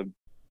have to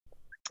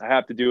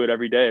do it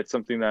every day. It's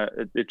something that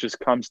it just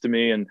comes to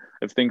me, and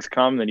if things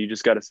come, then you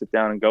just got to sit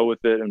down and go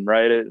with it and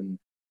write it. And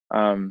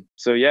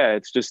So yeah,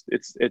 it's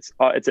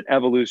an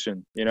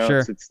evolution,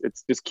 Sure.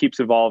 it's just keeps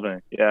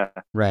evolving. Yeah.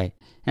 Right.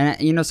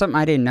 And something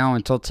I didn't know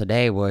until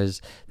today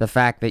was the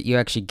fact that you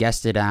actually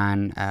guested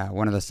on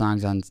one of the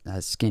songs on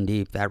Skin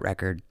Deep, that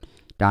record,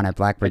 down at I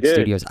Blackbird did.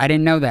 Studios. I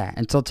didn't know that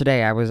until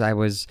today. I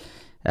was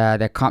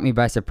that caught me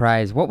by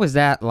surprise. What was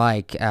that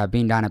like,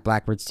 being down at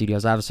Blackbird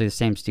Studios? Obviously the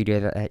same studio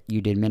that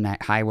you did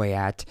Midnight Highway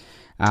at,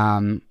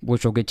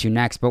 which we'll get to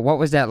next. But what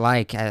was that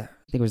like? I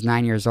think it was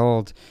 9 years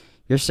old.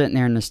 You're sitting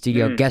there in the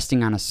studio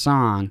guesting on a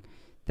song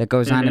that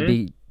goes on to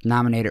be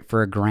nominated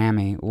for a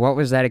Grammy. What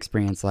was that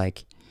experience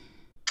like?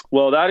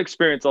 Well, that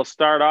experience, I'll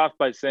start off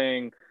by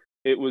saying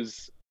it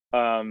was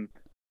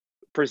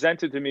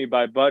presented to me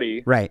by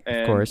Buddy, Right, of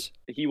and course.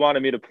 he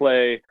wanted me to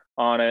play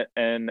on it.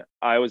 And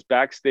I was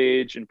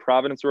backstage in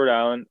Providence, Rhode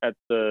Island at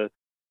the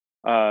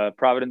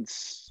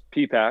Providence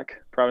PPAC,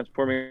 Providence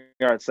Performing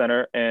Arts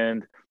Center,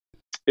 and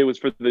it was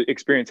for the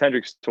Experience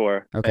Hendrix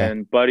tour. Okay.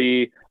 And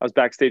Buddy, I was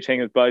backstage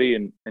hanging with Buddy,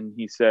 and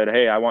he said,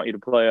 "Hey, I want you to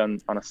play on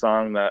a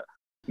song that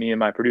me and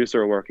my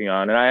producer are working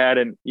on." And I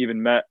hadn't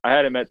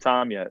met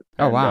Tom yet.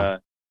 Oh, and, wow.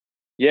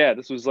 yeah,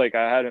 this was like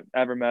I hadn't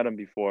ever met him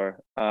before.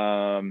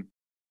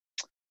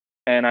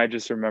 And I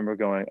just remember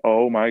going,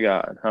 "Oh my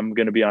God, I'm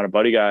gonna be on a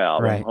Buddy Guy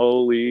album! Right.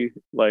 Holy,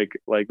 like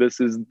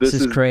this is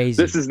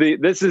crazy. This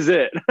is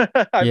it.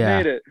 I've Yeah.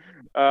 made it."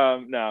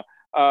 No,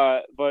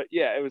 but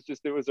yeah, it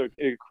was a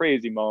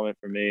crazy moment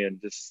for me,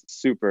 and just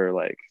super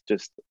like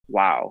just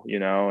wow,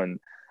 and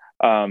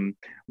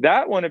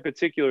that one in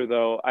particular,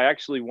 though, I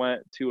actually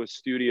went to a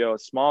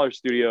smaller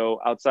studio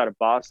outside of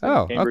Boston,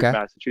 Oh, Cambridge, okay.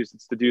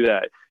 Massachusetts, to do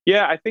that.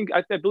 Yeah,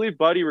 I believe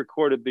Buddy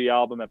recorded the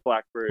album at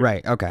Blackbird.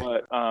 Right,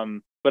 okay.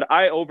 But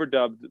I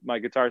overdubbed my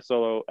guitar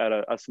solo at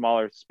a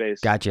smaller space,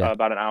 Gotcha.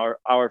 about an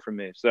hour from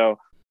me. So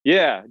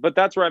yeah, but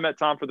that's where I met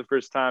Tom for the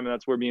first time, and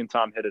that's where me and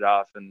Tom hit it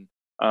off. And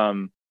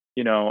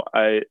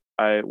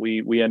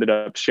we ended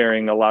up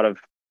sharing a lot of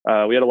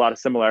we had a lot of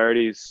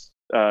similarities.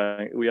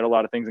 We had a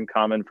lot of things in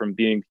common, from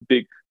being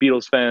big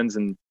Beatles fans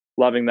and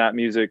loving that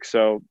music.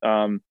 So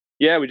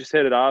yeah, we just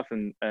hit it off,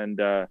 and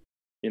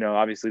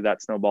obviously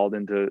that snowballed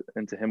into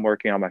him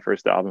working on my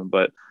first album.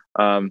 But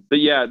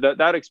yeah,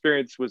 that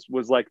experience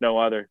was like no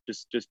other.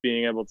 Just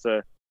being able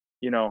to,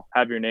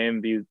 have your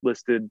name be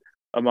listed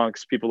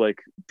amongst people like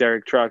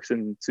Derek Trucks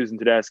and Susan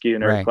Tedeschi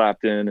and Eric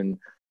Clapton and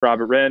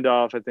Robert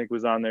Randolph, I think,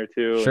 was on there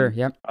too. Sure. And,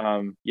 yep.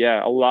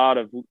 Yeah, a lot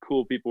of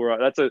cool people were.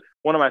 That's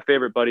one of my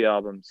favorite Buddy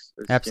albums.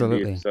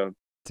 Absolutely. So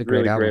it's a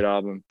really great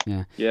album.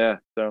 Yeah. Yeah.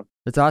 So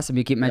it's awesome.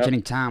 You keep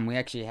mentioning Tom. We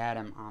actually had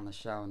him on the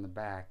show in the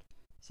back.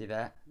 See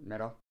that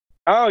middle?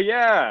 Oh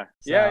yeah.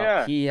 So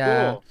yeah. He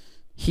cool.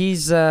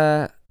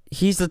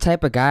 He's the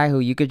type of guy who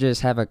you could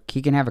just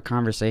he can have a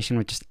conversation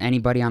with just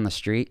anybody on the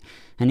street,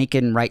 and he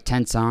can write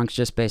 10 songs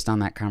just based on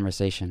that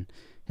conversation.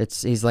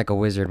 He's like a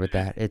wizard with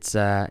that. It's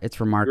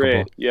remarkable.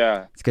 Great.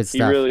 Yeah. It's good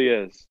stuff. He really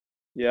is.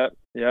 Yep.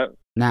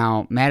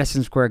 Now,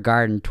 Madison Square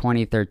Garden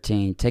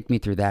 2013, take me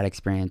through that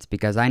experience,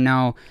 because I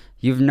know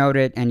you've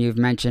noted and you've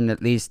mentioned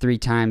at least 3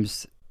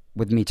 times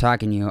with me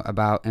talking to you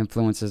about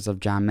influences of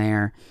John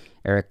Mayer,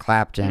 Eric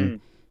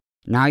Clapton.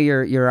 Now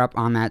you're up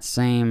on that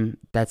same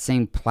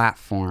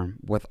platform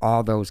with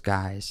all those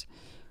guys.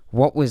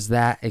 What was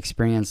that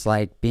experience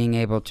like, being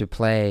able to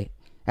play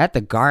at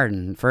the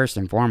Garden first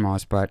and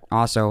foremost, but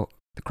also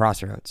the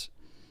Crossroads?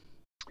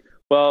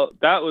 Well,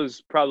 that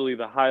was probably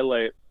the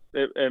highlight.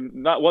 It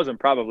was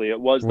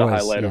the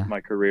highlight of my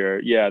career.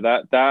 Yeah,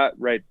 that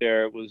right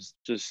there was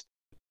just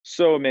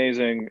so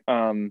amazing.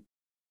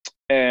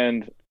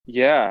 And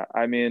yeah,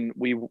 I mean,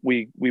 we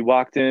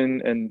walked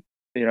in, and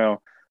it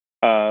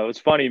was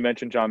funny you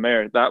mentioned John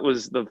Mayer. That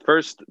was the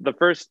first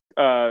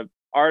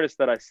artist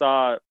that I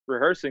saw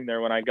rehearsing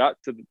there when I got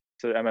to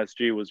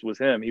MSG was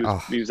him.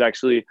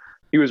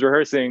 He was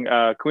rehearsing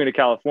Queen of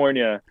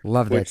California.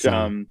 Love that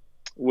song.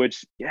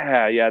 Which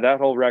that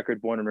whole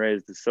record, Born and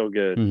Raised, is so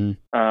good. And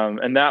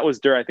that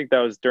was I think that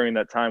was during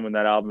that time when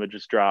that album had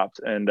just dropped.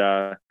 And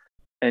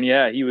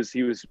yeah, he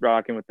was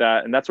rocking with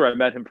that, and that's where I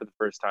met him for the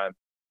first time.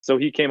 So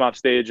he came off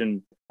stage,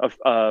 and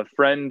a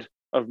friend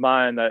of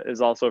mine that is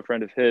also a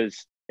friend of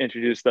his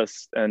introduced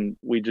us, and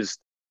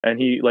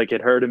he like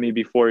had heard of me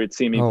before he'd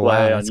seen me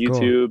play on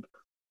YouTube. Cool.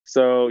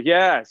 So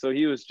yeah, so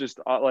he was just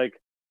like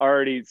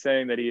already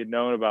saying that he had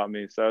known about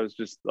me. So I was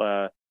just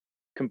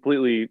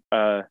completely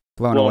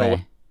blown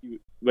away.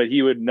 But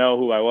he would know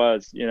who I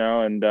was,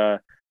 and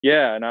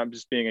and I'm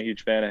just being a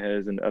huge fan of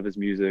his and of his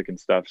music and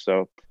stuff.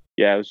 So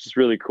yeah, it was just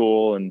really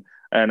cool, and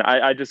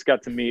I just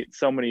got to meet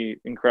so many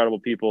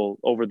incredible people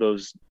over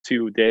those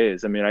 2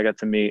 days. I mean, I got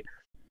to meet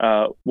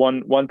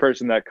one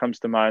person that comes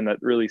to mind that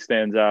really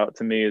stands out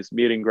to me is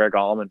meeting Greg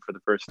Allman for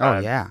the first time. Oh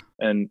yeah,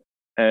 and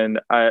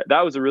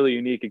that was a really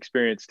unique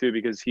experience too,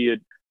 because he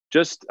had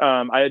just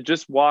I had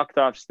just walked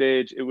off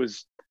stage.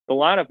 The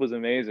lineup was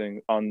amazing.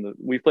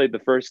 We played the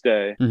first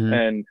day,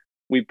 and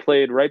we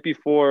played right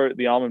before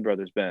the Allman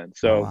Brothers Band.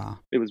 So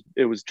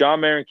it was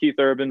John Mayer and Keith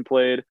Urban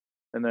played,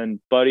 and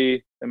then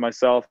Buddy and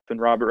myself and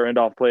Robert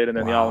Randolph played, and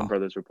then the Allman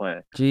Brothers were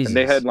playing. Jesus. And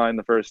they headlined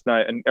the first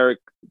night, and Eric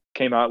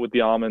came out with the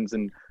Allmans,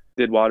 and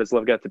did Why Does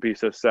Love Get to Be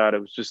So Sad.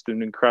 It was just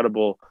an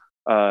incredible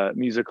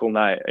musical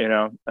night,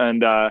 and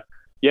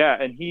yeah,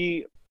 and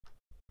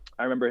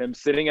I remember him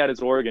sitting at his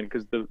organ,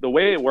 because the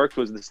way it worked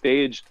was the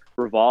stage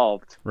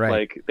revolved. Right.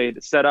 Like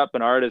they'd set up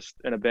an artist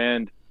and a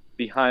band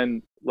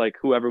behind like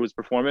whoever was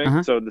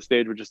performing. So the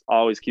stage would just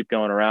always keep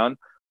going around.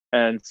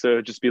 And so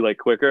it'd just be like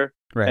quicker.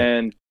 Right.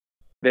 And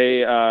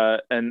they,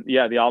 and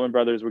yeah, the Allman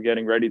Brothers were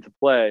getting ready to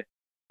play.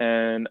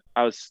 And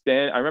I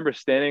remember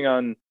standing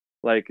on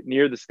like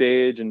near the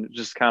stage and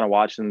just kind of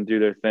watching them do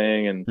their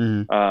thing.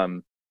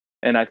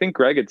 And I think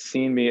Greg had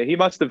seen me. He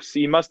must have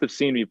seen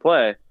me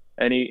play.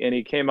 And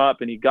he came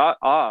up and he got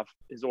off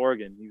his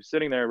organ. He was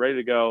sitting there ready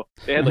to go.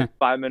 They had like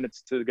 5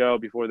 minutes to go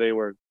before they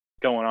were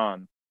going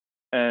on.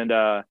 And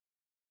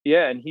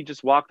yeah, and he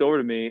just walked over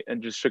to me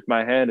and just shook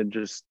my hand and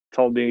just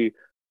told me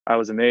I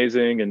was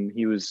amazing, and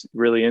he was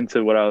really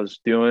into what I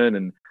was doing.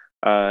 And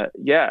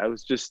yeah, I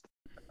was just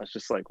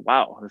like,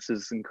 wow, this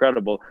is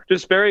incredible.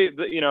 Just very,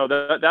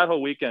 that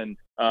whole weekend,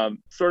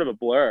 sort of a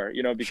blur,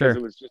 because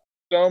it was just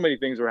so many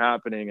things were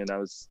happening, and I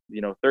was,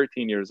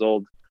 13 years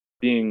old,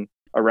 being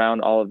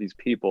around all of these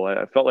people.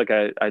 I felt like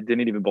I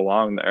didn't even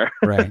belong there.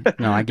 Right.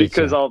 No, I get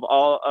because of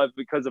all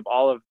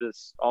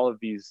of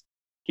these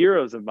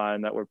heroes of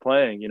mine that were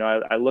playing.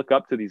 I look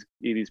up to these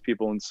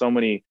people in so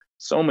many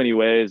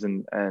ways,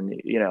 and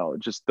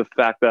just the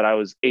fact that I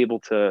was able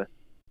to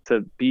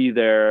be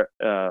there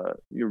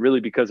really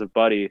because of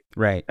Buddy.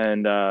 Right.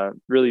 And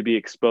really be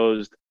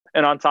exposed,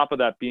 and on top of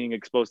that, being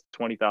exposed to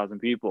 20,000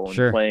 people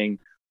and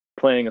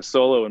playing a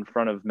solo in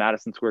front of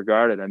Madison Square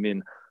Garden. I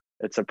mean,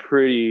 it's a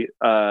pretty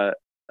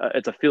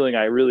it's a feeling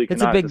I really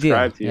cannot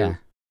describe to you. Yeah.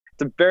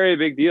 It's a very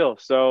big deal.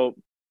 So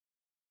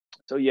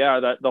yeah,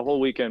 that the whole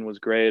weekend was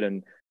great.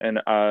 And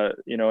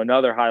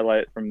another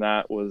highlight from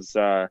that was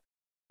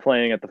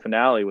playing at the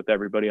finale with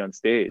everybody on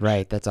stage.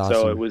 Right. That's awesome.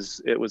 So it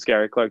was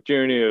Gary Clark Jr.,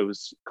 it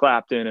was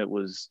Clapton, it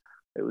was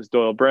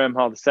Doyle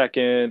Bramhall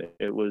II,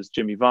 it was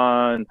Jimmy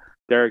Vaughn,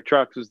 Derek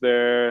Trucks was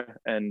there,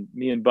 and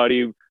me and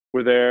Buddy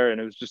were there, and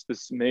it was just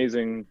this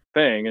amazing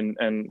thing. And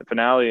the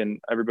finale, and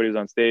everybody was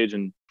on stage,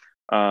 and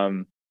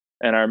I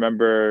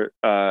remember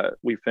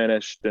we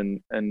finished,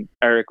 and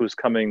Eric was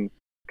coming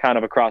kind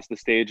of across the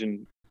stage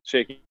and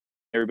shaking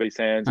everybody's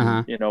hands,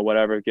 and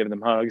whatever, giving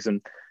them hugs,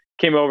 and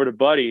came over to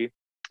Buddy,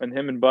 and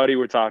him and Buddy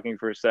were talking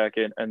for a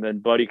second, and then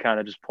Buddy kind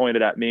of just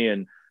pointed at me,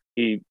 and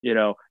he,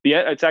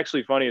 it's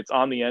actually funny. It's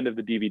on the end of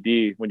the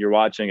DVD when you're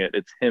watching it.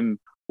 It's him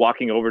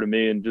walking over to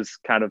me and just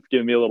kind of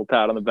giving me a little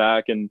pat on the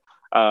back, and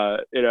I'm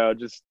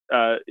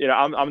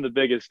the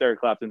biggest Eric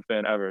Clapton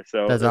fan ever.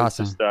 So that's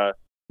awesome. Just,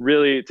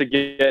 really, to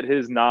get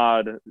his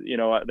nod,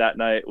 that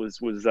night was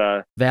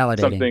validating.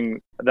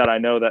 Something that I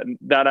know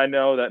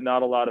that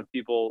not a lot of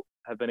people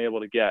have been able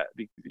to get.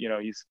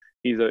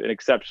 He's an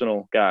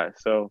exceptional guy.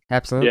 So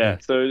absolutely, yeah.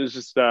 So it was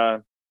just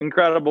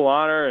incredible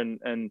honor,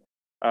 and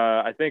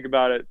I think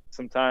about it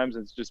sometimes.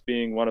 It's just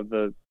being one of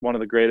the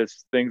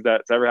greatest things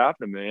that's ever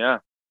happened to me. Yeah.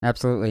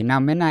 Absolutely. Now,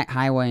 Midnight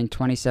Highway in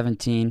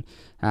 2017,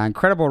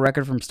 incredible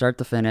record from start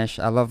to finish.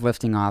 I love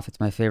Lifting Off. It's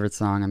my favorite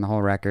song on the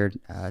whole record.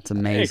 It's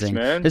amazing.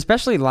 Thanks, man.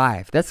 Especially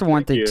live. That's the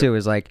one thing, too,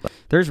 is like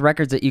there's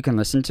records that you can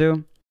listen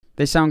to.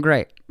 They sound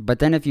great. But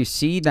then if you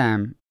see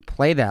them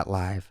play that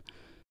live,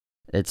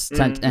 it's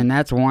and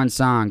that's one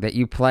song that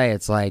you play.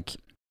 It's like,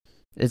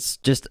 it's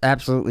just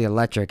absolutely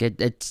electric.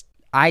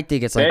 I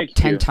think it's like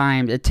 10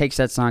 times. It takes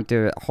that song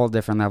to a whole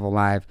different level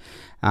live.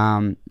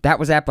 That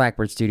was at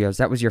Blackbird Studios.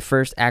 That was your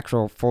first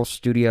actual full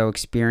studio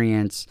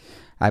experience,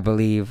 I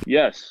believe.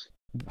 Yes.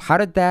 How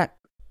did that?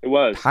 It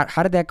was.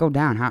 How did that go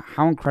down?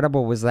 How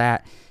incredible was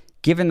that?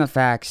 Given the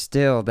fact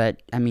still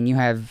that, I mean, you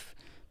have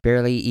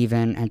barely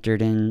even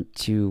entered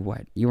into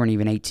what? You weren't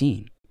even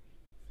 18.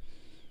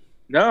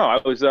 No, I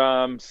was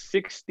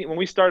 16 when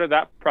we started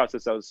that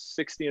process. I was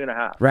 16 and a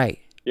half. Right.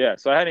 Yeah,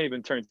 so I hadn't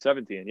even turned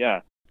 17. Yeah.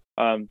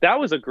 That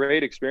was a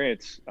great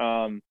experience.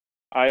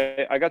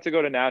 I got to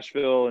go to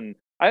Nashville, and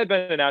I had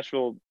been to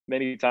Nashville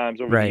many times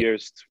over the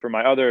years for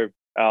my other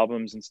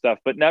albums and stuff,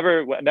 but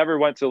never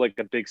went to like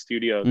a big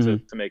studio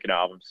to make an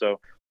album. So,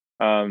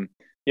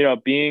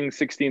 being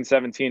 16,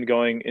 17,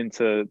 going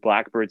into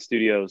Blackbird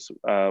Studios,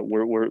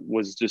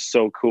 was just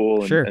so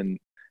cool and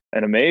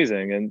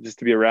amazing. And just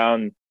to be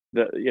around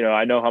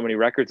I know how many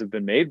records have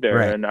been made there.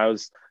 Right. And I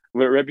was,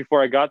 right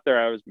before I got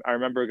there, I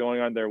remember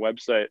going on their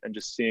website and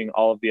just seeing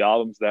all of the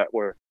albums that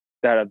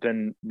have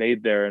been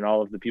made there, and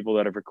all of the people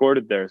that have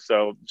recorded there.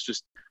 So it's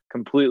just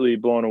completely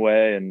blown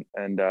away.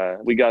 And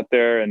we got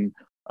there, and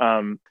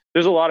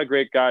there's a lot of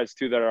great guys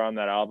too that are on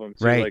that album.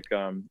 So like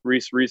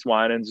Reese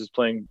Winans is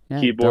playing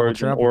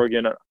keyboards and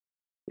organ.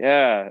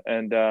 Yeah.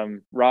 And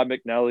Rob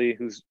McNally,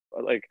 who's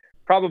like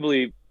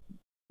probably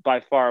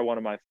by far one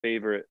of my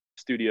favorite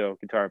studio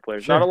guitar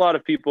players. Not a lot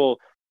of people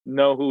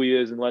know who he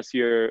is unless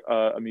you're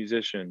a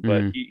musician,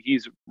 but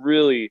he's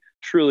really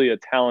truly a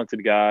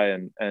talented guy,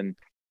 and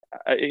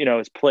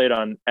has played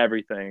on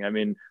everything. I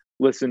mean,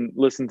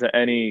 listen to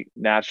any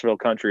Nashville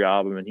country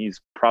album, and he's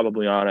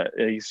probably on it.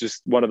 And he's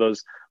just one of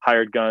those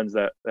hired guns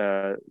that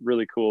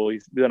really cool.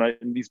 He's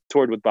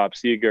toured with Bob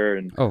Seger,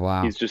 and Oh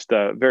wow. he's just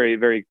a very,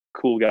 very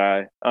cool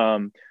guy.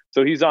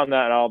 So he's on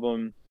that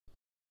album,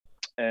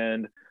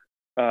 and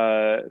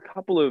a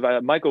couple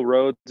of Michael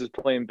Rhodes is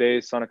playing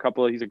bass on a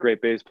couple of. He's a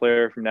great bass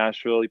player from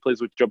Nashville. He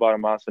plays with Joe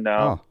Bonamassa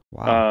now. Oh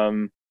wow.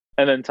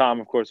 And then Tom,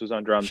 of course, was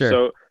on drums. Sure.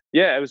 So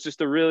yeah, it was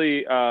just a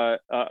really a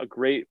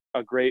great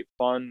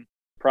fun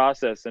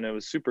process, and it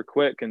was super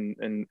quick,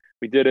 and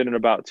we did it in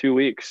about 2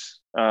 weeks.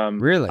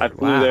 Really? I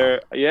flew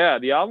there. Yeah,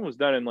 the album was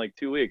done in like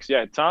 2 weeks.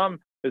 Yeah, Tom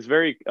is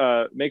very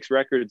makes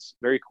records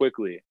very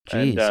quickly.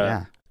 Jeez,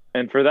 yeah.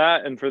 And for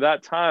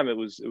that time, it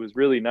was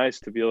really nice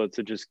to be able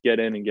to just get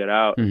in and get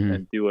out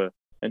and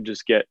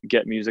just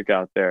get music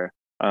out there.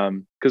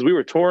 Because we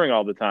were touring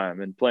all the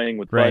time and playing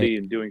with Buddy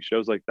and doing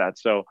shows like that.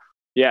 So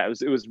yeah,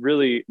 it was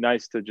really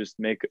nice to just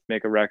make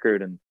a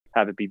record and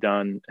have it be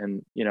done,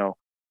 and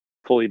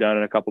fully done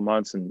in a couple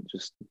months, and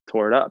just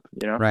tore it up,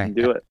 and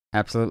do it.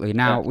 Absolutely.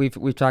 Now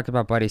we've talked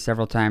about Buddy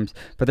several times,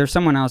 but there's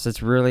someone else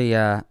that's really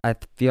I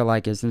feel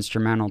like is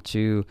instrumental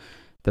to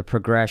the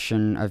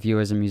progression of you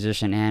as a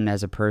musician and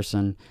as a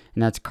person,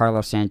 and that's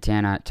Carlos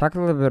Santana. Talk a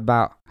little bit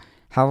about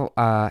how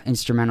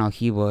instrumental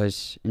he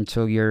was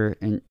to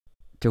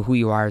who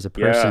you are as a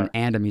person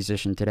and a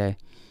musician today.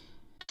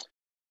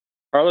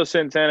 Carlos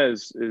Santana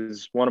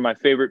is one of my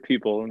favorite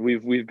people, and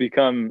we've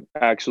become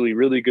actually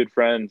really good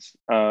friends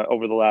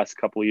over the last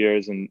couple of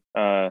years. And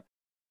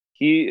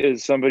he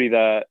is somebody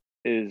that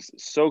is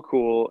so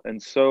cool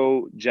and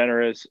so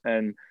generous,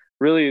 and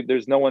really,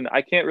 there's no one.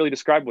 I can't really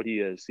describe what he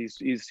is.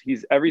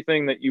 He's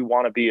everything that you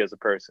want to be as a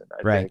person.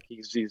 I think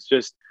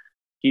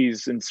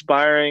he's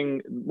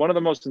inspiring. One of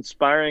the most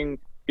inspiring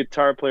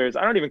guitar players.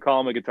 I don't even call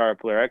him a guitar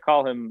player. I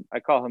call him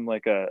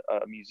like a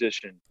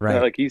musician.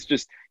 Right. Like he's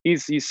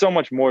so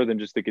much more than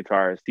just a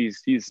guitarist.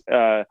 He's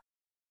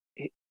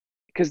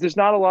because there's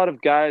not a lot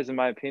of guys, in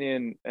my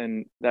opinion,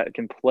 and that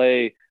can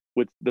play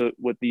with the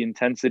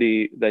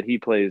intensity that he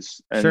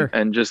plays,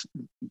 and just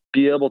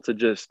be able to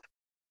just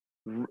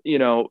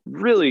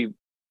really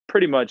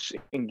pretty much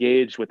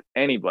engage with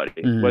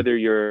anybody, whether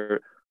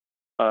you're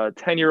a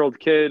 10-year-old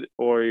kid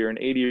or you're an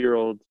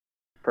 80-year-old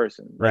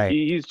person. Like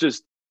he's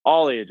just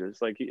all ages.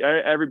 Like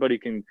everybody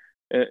can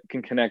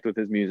connect with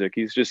his music.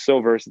 He's just so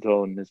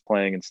versatile in his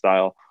playing and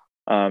style.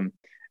 And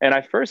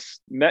I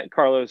first met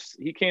Carlos.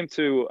 He came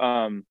to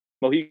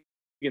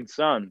Mohegan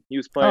Sun. He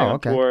was playing on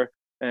tour,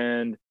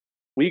 and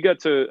we got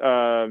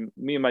to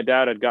me and my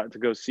dad had gotten to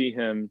go see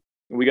him.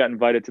 We got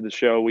invited to the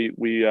show. We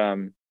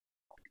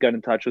got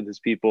in touch with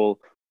his people,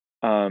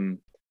 and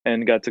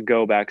got to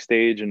go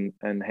backstage and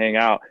hang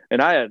out.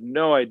 And I had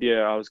no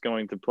idea I was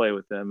going to play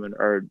with him,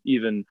 or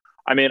even.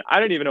 I mean, I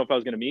didn't even know if I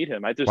was going to meet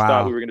him. I just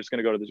thought we were going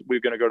to go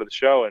to the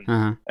show,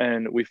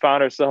 and we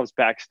found ourselves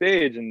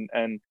backstage, and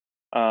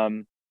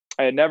I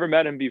had never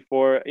met him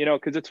before,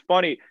 because it's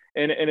funny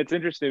and it's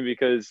interesting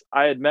because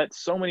I had met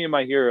so many of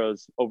my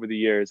heroes over the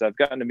years. I've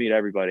gotten to meet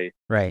everybody,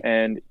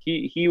 and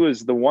he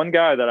was the one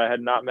guy that I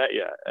had not met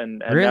yet,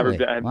 and never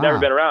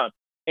been around,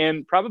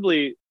 and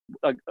probably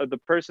the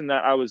person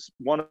that I was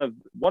one of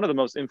the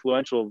most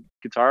influential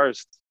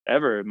guitarists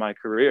ever in my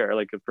career.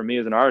 Like for me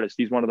as an artist,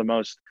 he's one of the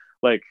most,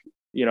 like,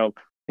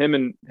 him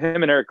and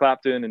Eric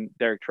Clapton and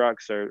Derek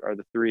Trucks are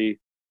the three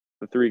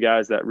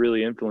guys that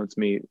really influenced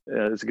me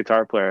as a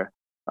guitar player.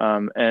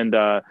 So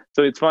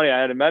it's funny,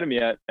 I hadn't met him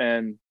yet,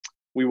 and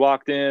we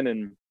walked in,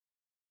 and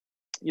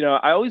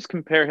I always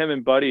compare him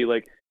and Buddy.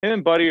 Like him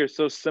and Buddy are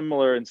so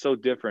similar and so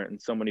different in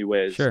so many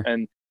ways.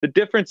 And the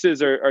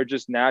differences are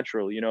just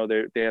natural.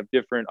 They have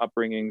different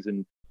upbringings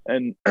and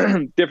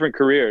different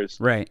careers.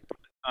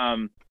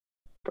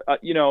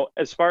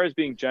 As far as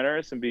being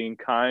generous and being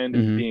kind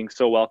and being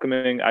so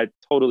welcoming, I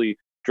totally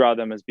draw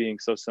them as being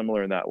so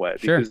similar in that way.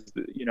 Because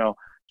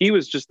he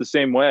was just the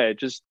same way.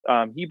 Just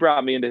he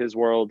brought me into his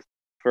world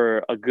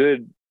for a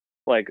good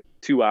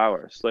 2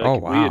 hours. Like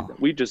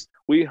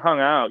we hung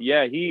out.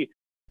 Yeah, he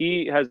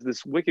has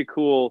this wicked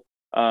cool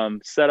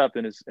setup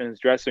in his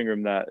dressing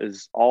room that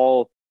is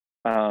all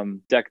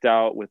decked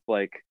out with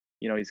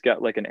he's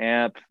got like an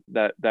amp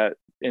that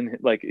in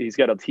he's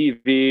got a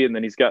TV, and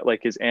then he's got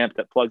like his amp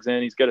that plugs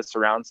in. He's got a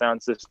surround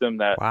sound system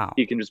that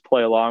he can just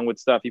play along with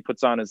stuff. He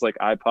puts on his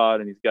iPod,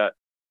 and he's got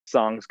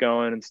songs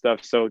going and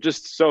stuff. So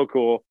just so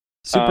cool.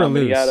 Super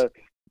loose. He had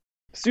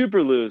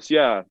super loose.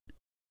 Yeah.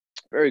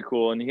 Very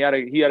cool. And he had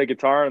a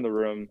guitar in the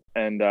room,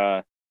 and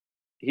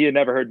he had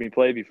never heard me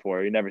play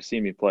before. He'd never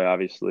seen me play,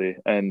 obviously.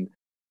 And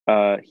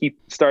he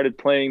started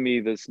playing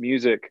me this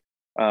music,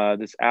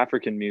 this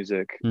African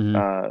music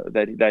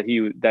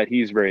that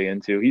he's very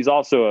into. He's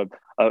also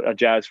a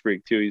jazz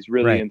freak too. He's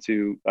really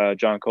into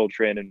John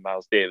Coltrane and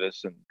Miles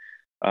Davis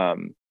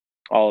and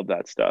all of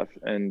that stuff.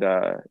 And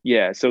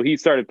so he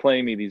started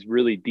playing me these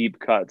really deep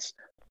cuts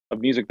of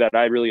music that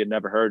I really had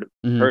never heard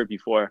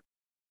before.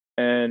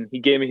 And he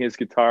gave me his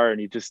guitar,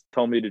 and he just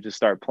told me to just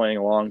start playing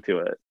along to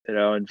it,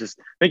 and just,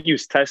 I think he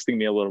was testing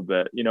me a little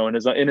bit,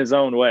 in his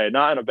own way,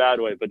 not in a bad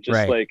way, but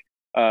just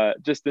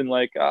just in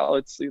like, oh,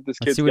 let's see what this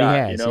Let's kid's see what he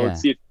got, has.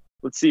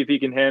 let's see if he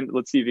can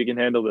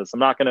handle this. I'm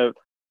not gonna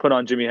put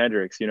on Jimi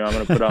Hendrix, I'm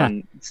gonna put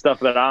on stuff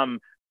that I'm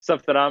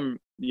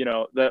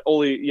that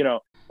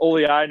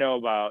only I know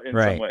about in some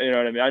Right. way. You know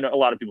what I mean? I know a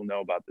lot of people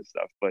know about this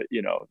stuff, but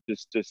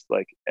just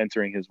like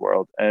entering his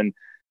world. And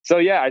so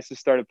yeah, I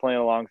just started playing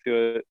along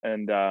to it,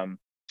 and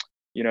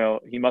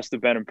he must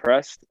have been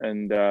impressed,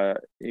 and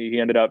he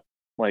ended up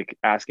like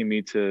asking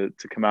me to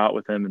come out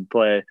with him and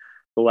play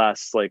the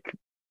last like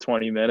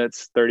 20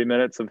 minutes, 30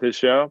 minutes of his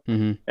show,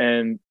 Mm-hmm.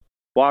 and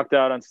walked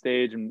out on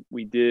stage, and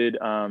we did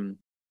a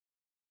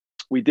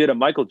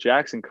Michael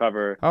Jackson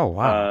cover, Oh,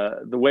 wow.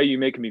 The Way You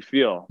Make Me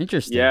Feel.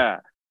 Interesting. Yeah,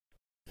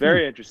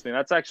 very interesting.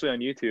 That's actually on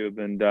YouTube,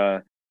 and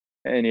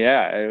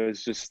yeah, it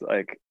was just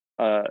like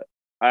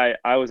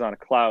I was on a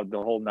cloud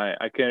the whole night.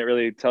 I can't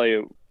really tell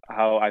you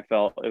how I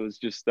felt. It was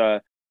just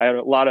I had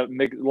a lot of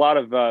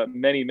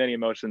many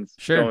emotions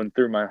Sure. going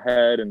through my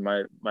head and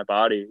my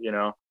body.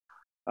 It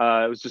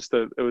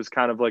was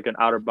kind of like an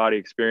outer body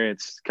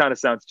experience. Kind of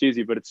sounds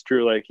cheesy, but it's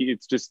true. Like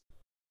it's just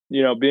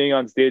being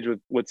on stage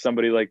with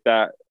somebody like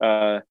that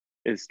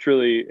is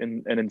truly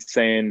an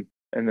insane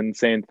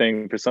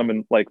thing for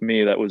someone like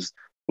me that was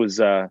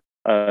an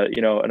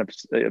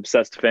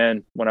obsessed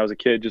fan when I was a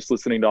kid, just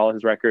listening to all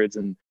his records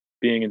and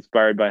being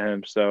inspired by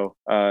him. So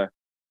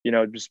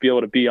just be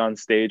able to be on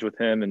stage with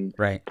him and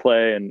Right.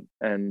 play and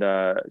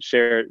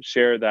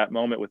share that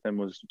moment with him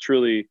was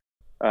truly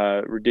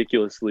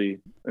ridiculously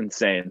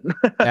insane.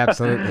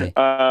 Absolutely.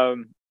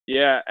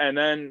 Yeah, and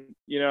then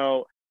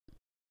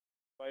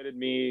invited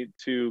me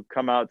to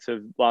come out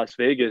to Las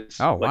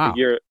Vegas Oh, like a wow.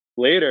 year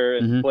later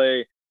and Mm-hmm.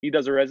 play. He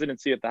does a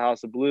residency at the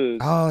House of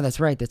Blues, Oh, that's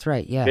right. That's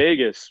right. Yeah.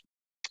 Vegas.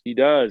 He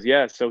does,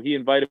 yeah. So he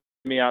invited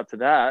me out to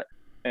that,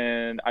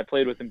 and I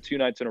played with him 2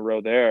 nights in a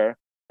row there,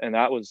 and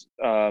that was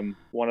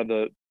one of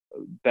the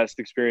best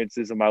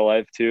experiences of my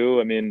life too.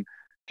 I mean,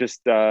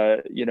 just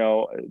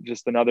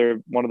just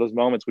another one of those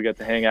moments we got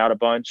to hang out a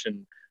bunch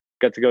and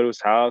got to go to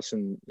his house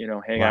and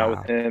hang out with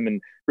Wow. him,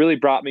 and really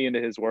brought me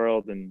into his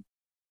world, and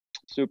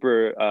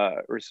super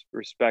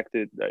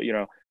respected,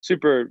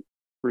 super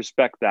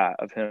respect that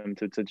of him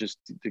to just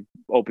to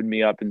open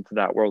me up into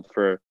that world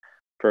for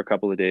a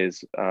couple of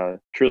days.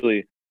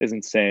 Truly is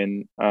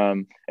insane.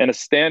 And a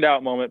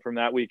standout moment from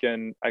that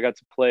weekend, I got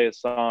to play a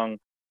song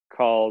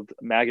called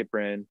Maggot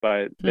Brain by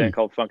a band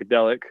called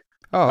Funkadelic.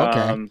 Oh,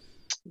 okay.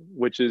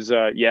 Which is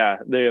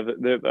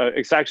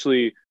it's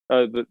actually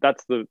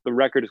that's the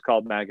record is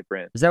called Maggot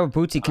Brain. Is that what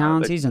Bootsy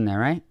Collins? He's in there,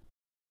 right?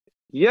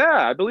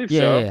 Yeah, I believe Yeah,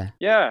 so.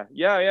 yeah,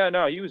 Yeah.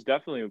 No, he was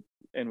definitely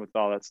in with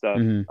all that stuff.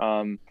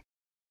 yeah.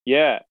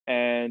 Yeah,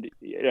 and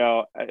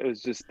it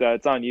was just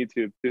it's on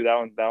YouTube too.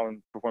 That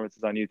one performance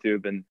is on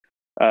YouTube, and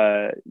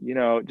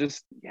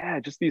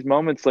just these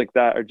moments like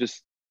that are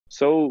just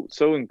so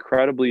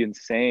incredibly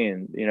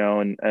insane.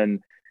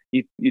 And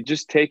you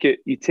just take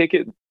it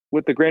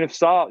with a grain of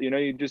salt. You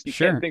can't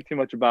Sure. think too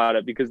much about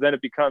it, because then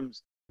it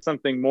becomes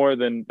something more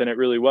than it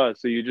really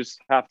was. So you just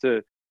have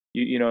to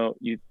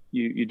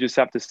you just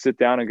have to sit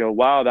down and go,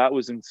 wow, that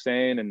was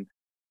insane, and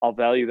I'll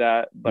value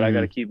that, but I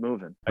got to keep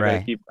moving.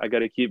 Right. I got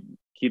to keep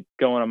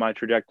going on my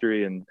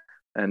trajectory, and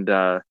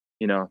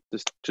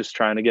just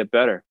trying to get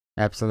better.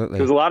 Because Absolutely.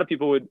 a lot of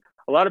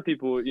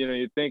people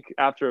you'd think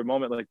after a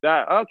moment like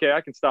that, okay, I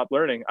can stop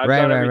learning. I've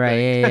Right, done right, right.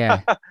 everything.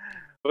 Yeah, yeah.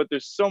 But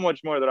there's so much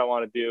more that I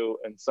want to do,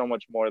 and so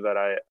much more that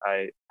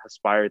I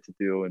aspire to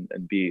do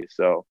and be.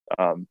 So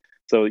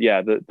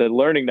yeah, the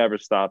learning never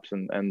stops,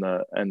 and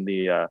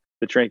the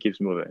train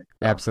keeps moving.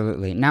 So.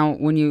 Absolutely. Now,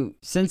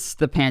 since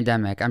the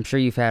pandemic, I'm sure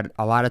you've had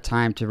a lot of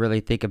time to really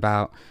think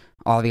about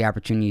all the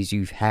opportunities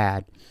you've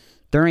had.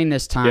 During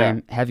this Yeah.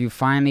 time, have you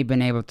finally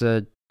been able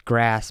to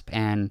grasp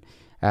and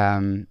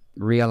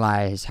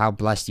realize how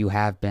blessed you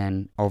have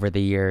been over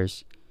the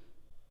years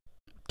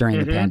during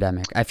the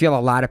pandemic? I feel a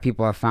lot of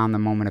people have found the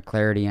moment of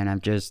clarity, and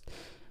have just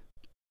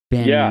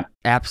been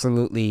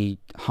absolutely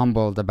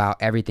humbled about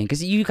everything.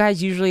 Because you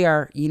guys usually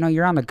are,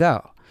 you're on the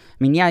go. I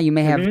mean, yeah, you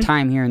may have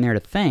time here and there to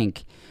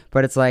think,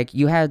 but it's like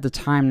you had the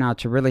time now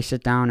to really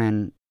sit down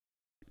and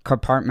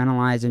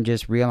compartmentalize and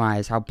just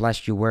realize how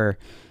blessed you were.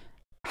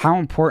 How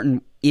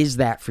important is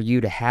that for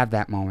you to have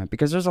that moment?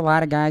 Because there's a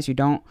lot of guys who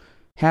don't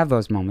have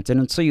those moments. And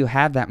until you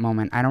have that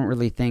moment, I don't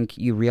really think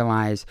you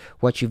realize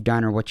what you've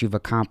done or what you've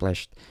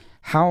accomplished.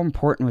 How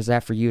important was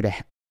that for you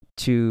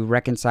to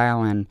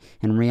reconcile and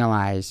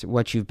realize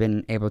what you've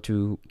been able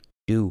to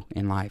do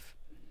in life?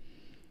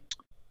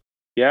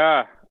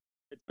 Yeah,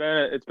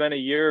 it's been a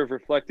year of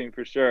reflecting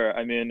for sure.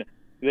 I mean,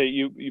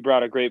 you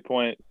brought a great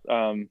point.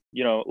 A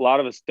lot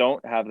of us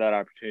don't have that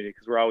opportunity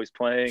because we're always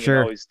playing and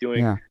always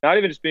doing, Yeah. not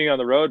even just being on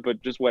the road,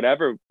 but just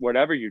whatever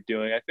you're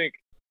doing. I think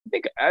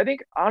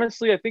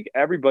honestly, I think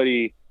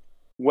everybody,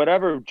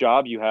 whatever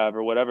job you have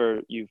or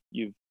whatever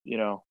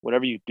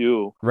whatever you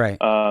do, Right.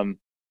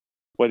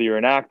 whether you're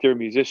an actor,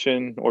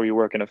 musician, or you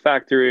work in a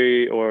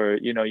factory, or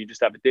you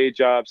just have a day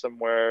job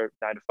somewhere,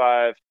 9 to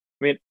 5.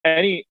 I mean,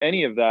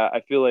 any of that,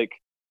 I feel like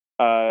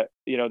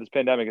this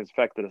pandemic has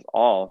affected us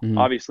all,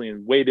 obviously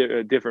in way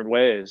different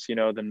ways,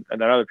 than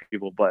other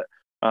people. But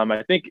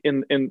I think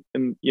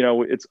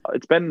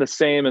it's been the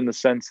same in the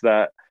sense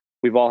that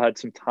we've all had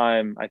some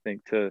time, I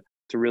think, to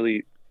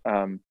really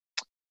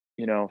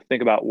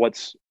think about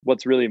what's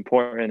really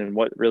important and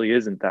what really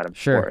isn't that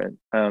important.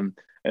 Sure.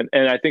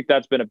 And I think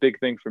that's been a big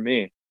thing for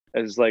me,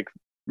 is like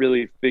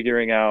really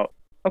figuring out,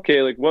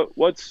 okay, like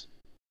what's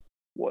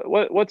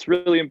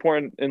really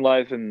important in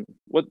life, and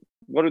what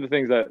are the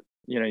things that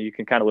you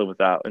can kind of live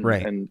without, and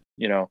Right. and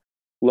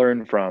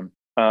learn from.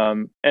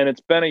 And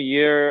it's been a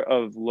year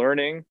of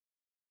learning,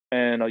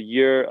 and a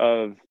year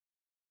of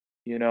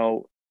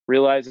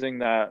realizing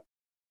that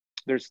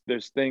there's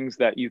things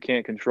that you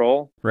can't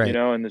control, Right.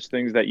 and there's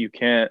things that you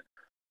can't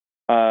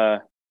uh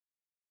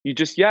you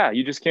just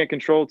can't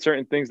control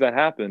certain things that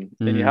happen,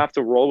 and Mm-hmm. you have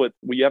to roll with.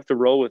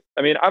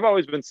 I mean, I've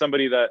always been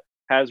somebody that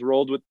has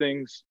rolled with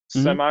things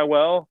Mm-hmm. semi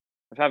well.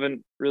 I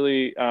haven't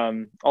really,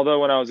 although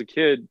when I was a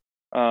kid,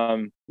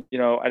 I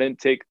didn't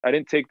take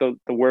the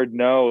word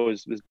no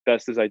as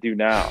best as I do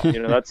now.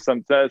 That's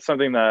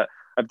something that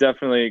I've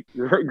definitely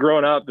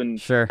grown up, and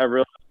Sure. I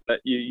realized that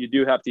you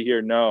do have to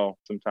hear no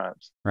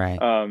sometimes. Right.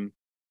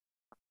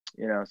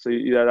 So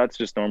yeah, that's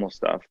just normal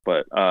stuff.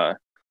 But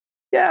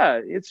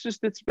yeah,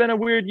 it's been a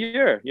weird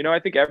year. I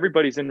think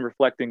everybody's in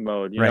reflecting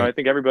mode. Right. I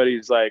think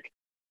everybody's like,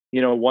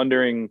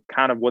 wondering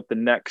kind of what's the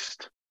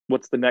next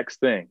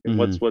thing, and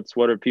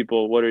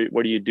Mm-hmm.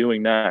 what are you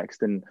doing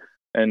next? And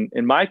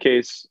in my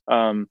case,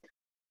 I'm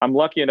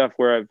lucky enough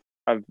where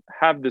I've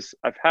had this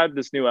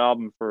new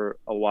album for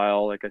a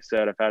while. Like I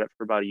said, I've had it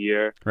for about a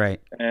year. Right.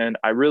 And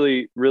I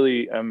really,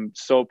 really am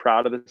so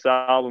proud of this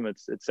album.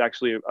 It's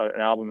actually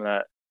an album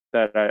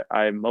that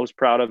I'm most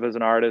proud of as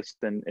an artist,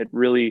 and it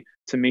really,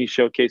 to me,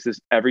 showcases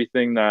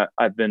everything that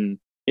I've been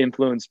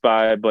influenced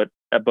by. But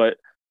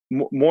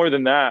more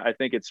than that, I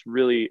think it's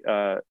really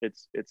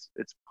it's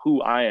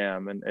who I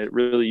am, and it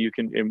really, you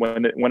can, and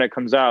when it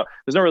comes out,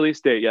 there's no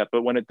release date yet,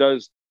 but when it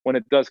does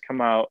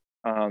come out,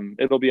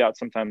 it'll be out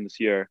sometime this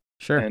year.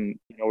 Sure. And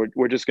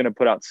we're just going to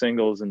put out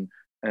singles, and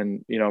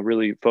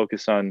really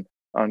focus on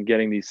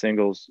getting these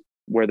singles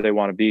where they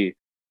want to be.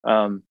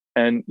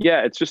 And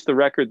yeah, it's just the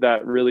record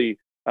that really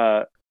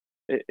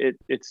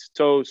it's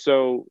so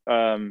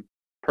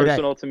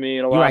personal to me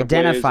in a You lot of ways.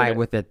 identify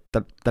with it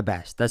the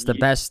best. That's the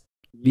best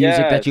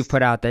music that you've Yes,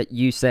 put out, that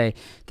you say,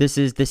 this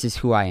is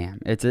who I am.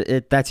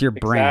 That's your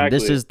brand.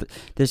 exactly.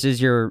 This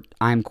is your,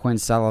 I'm Quinn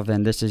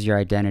Sullivan. This is your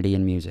identity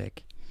in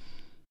music.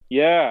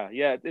 Yeah,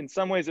 yeah. In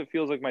some ways, it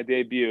feels like my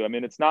debut. I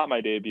mean, it's not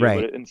my debut, but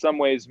Right. in some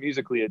ways,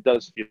 musically, it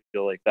does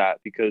feel like that,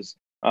 because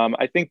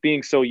I think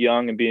being so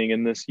young and being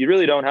in this, you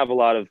really don't have a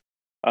lot of,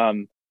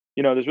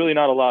 there's really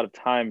not a lot of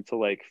time to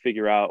like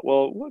figure out,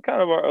 well, what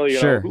kind of,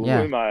 Sure. who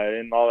Yeah. am I,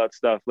 and all that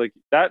stuff. Like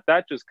that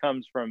just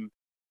comes from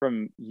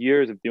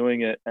years of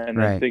doing it, and then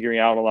Right. figuring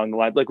out along the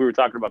line, like we were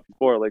talking about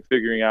before, like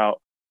figuring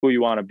out who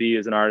you want to be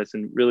as an artist,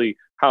 and really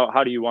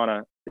how do you want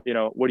to,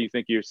 what do you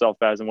think of yourself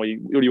as, and what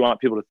do you want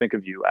people to think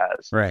of you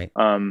as? Right.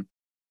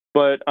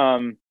 But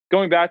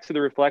going back to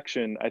the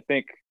reflection, I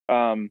think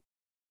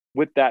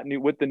with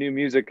the new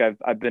music,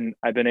 I've been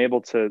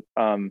able to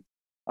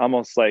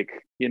almost like,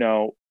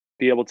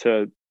 be able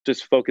to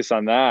just focus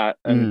on that,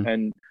 and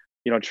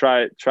Mm.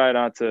 try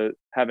not to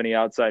have any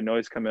outside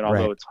noise come in,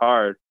 although Right. it's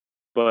hard.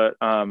 But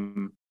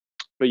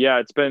yeah,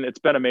 it's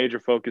been a major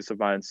focus of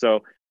mine.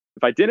 So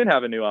if I didn't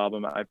have a new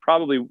album, I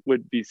probably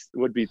would be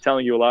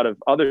telling you a lot of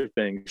other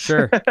things.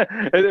 Sure.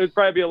 It would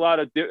probably be a lot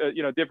of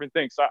different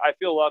things. So I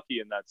feel lucky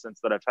in that sense,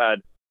 that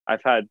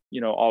I've had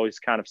always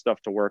kind of stuff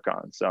to work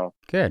on. So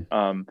Good.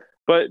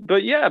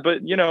 but yeah,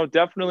 but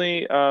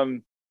definitely,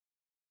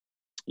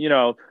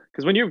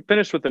 because when you're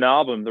finished with an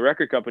album, the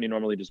record company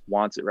normally just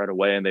wants it right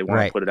away, and they want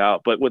to Right. put it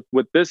out. But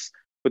with this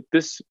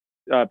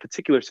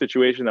particular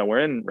situation that we're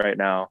in right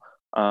now,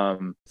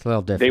 It's a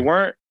little they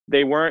different.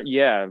 weren't,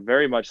 yeah,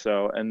 very much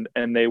so.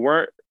 And they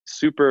weren't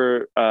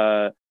super,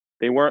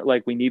 they weren't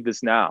like, we need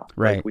this now. Like,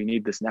 Right. we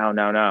need this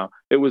now.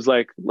 It was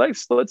like,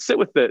 let's sit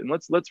with it, and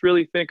let's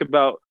really think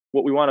about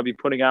what we want to be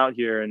putting out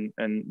here, and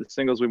the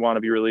singles we want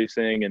to be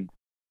releasing, and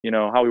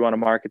how we want to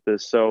market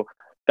this. So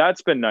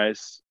that's been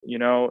nice.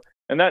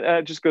 And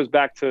that just goes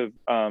back to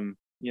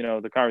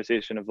the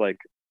conversation of like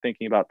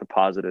thinking about the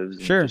positives,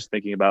 and Sure. just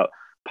thinking about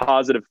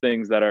positive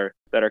things that are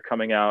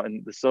coming out,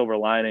 and the silver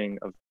lining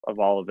of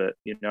all of it.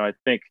 I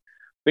think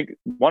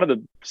one of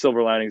the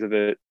silver linings of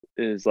it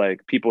is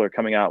like, people are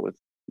coming out with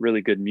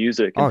really good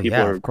music, and Oh people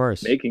yeah, are of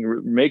course.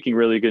 making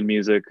really good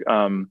music.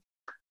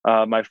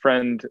 My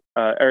friend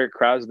Eric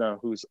Krasno,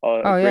 who's a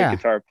Oh great yeah.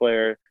 guitar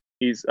player,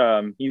 he's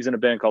in a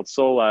band called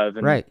Soul Live,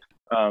 and Right.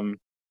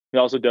 he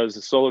also does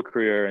a solo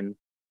career, and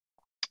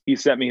he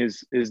sent me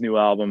his new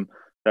album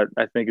that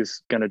I think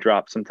is going to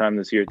drop sometime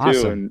this year too.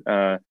 Awesome.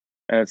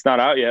 And it's not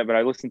out yet, but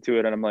I listened to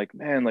it, and I'm like,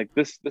 man, like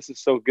this is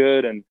so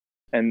good. And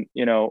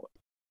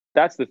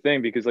that's the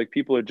thing, because like,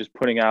 people are just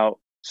putting out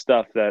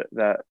stuff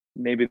that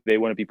maybe they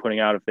wouldn't be putting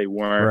out if they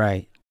weren't,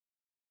 Right.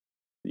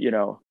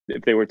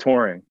 if they were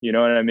touring. You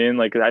know what I mean?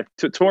 Like,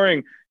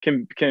 touring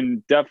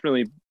can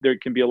definitely, there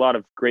can be a lot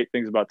of great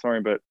things about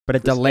touring, but But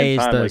at it the same delays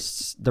time, like,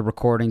 the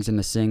recordings and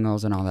the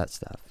singles and all that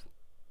stuff.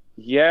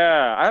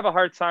 Yeah, I have a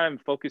hard time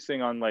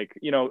focusing on like,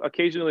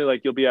 occasionally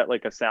like you'll be at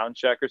like a sound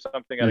check or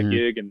something at a Mm-hmm.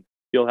 gig and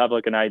you'll have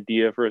like an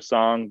idea for a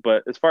song,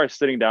 but as far as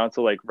sitting down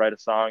to like write a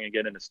song and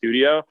get in a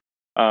studio,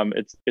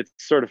 it's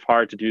sort of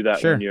hard to do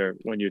that when Sure.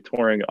 you're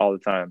touring all the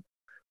time.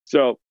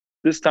 So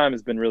this time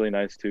has been really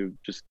nice to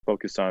just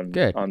focus on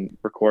Good.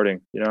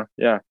 recording, Yeah.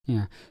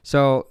 Yeah.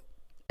 So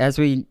as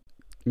we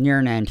near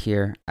an end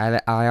here,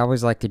 I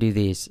always like to do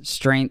these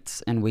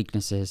strengths and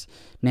weaknesses.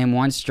 Name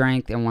one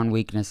strength and one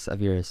weakness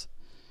of yours.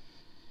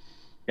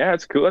 Yeah,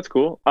 that's cool. That's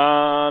cool.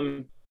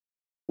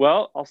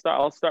 Well, I'll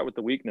start with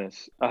the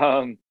weakness.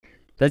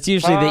 That's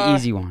usually the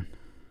easy one.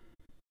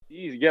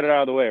 Easy, get it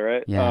out of the way,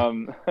 right? Yeah.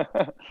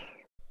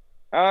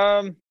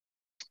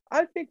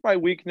 I think my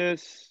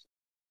weakness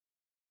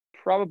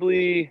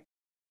probably,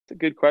 it's a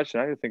good question.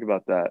 I gotta think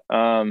about that.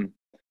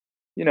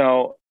 You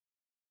know,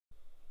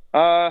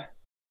 uh,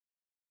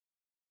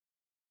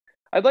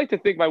 I'd like to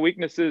think my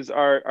weaknesses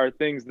are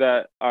things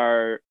that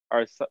are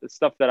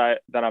stuff that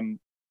I'm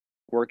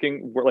we're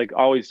like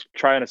always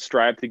trying to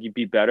strive to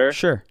be better,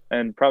 Sure.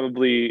 and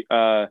probably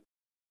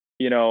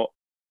you know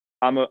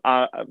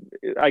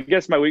I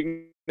guess my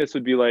weakness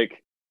would be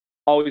like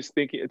always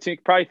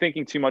probably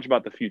thinking too much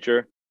about the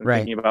future and Right.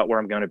 thinking about where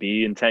I'm going to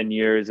be in 10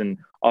 years and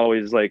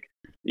always like,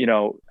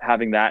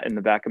 having that in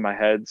the back of my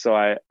head. So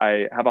I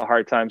have a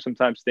hard time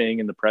sometimes staying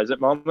in the present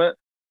moment.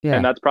 Yeah.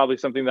 And that's probably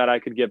something that I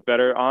could get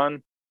better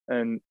on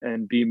and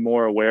be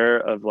more aware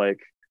of like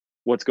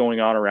what's going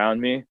on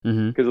around me.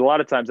 Mm-hmm. Because a lot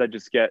of times I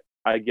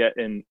get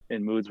in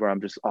moods where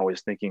I'm just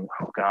always thinking,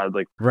 oh God,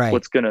 like Right.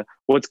 what's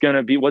it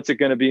gonna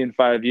be in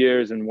 5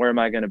 years, and where am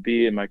I gonna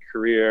be in my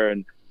career?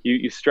 And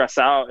you stress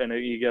out and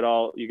you get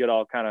all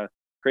kind of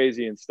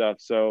crazy and stuff.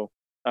 So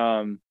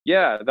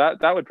yeah,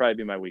 that would probably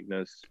be my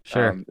weakness.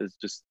 Sure.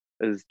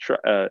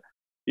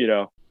 You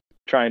know,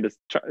 trying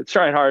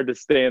hard to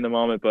stay in the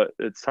moment, but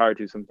it's hard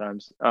to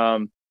sometimes.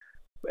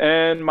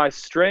 And my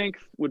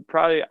strength would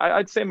probably,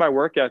 I'd say my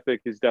work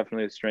ethic is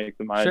definitely a strength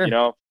of mine.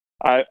 Sure.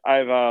 I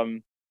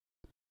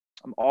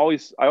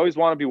always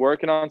want to be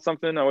working on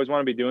something. I always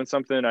want to be doing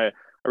something. I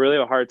really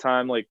have a hard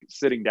time like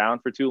sitting down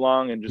for too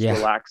long and just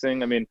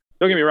relaxing. I mean,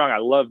 don't get me wrong, I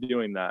love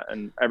doing that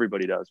and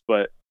everybody does,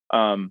 but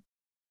after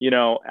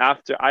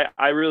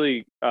I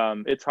really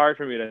it's hard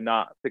for me to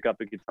not pick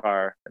up a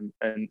guitar,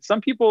 and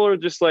some people are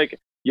just like,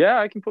 yeah,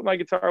 I can put my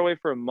guitar away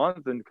for a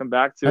month and come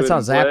back to it. That's how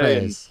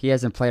Zappa is. He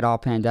hasn't played all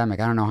pandemic.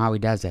 I don't know how he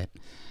does it.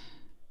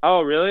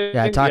 Oh, really?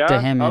 Yeah, I talked to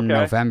him in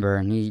November,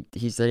 and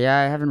he said, yeah,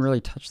 I haven't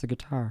really touched the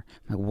guitar.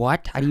 I'm like,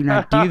 what? How do you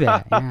not do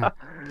that? Yeah.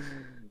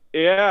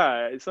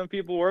 Yeah, some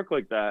people work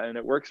like that, and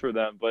it works for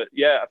them. But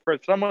yeah, for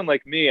someone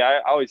like me, I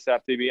always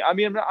have to be. I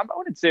mean, I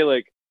wouldn't say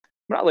like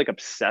I'm not like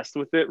obsessed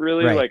with it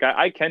really. Right. Like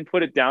I can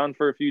put it down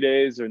for a few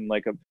days, and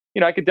like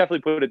I could definitely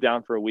put it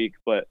down for a week,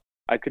 but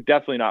I could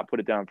definitely not put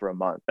it down for a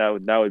month. That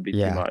would be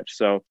too much.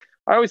 So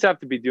I always have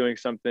to be doing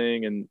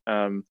something,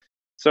 and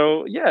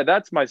so yeah,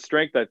 that's my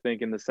strength, I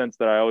think, in the sense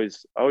that I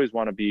always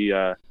want to be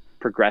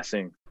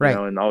progressing, right,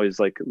 and always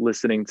like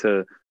listening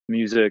to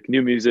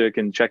new music,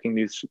 and checking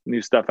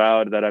new stuff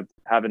out that I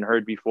haven't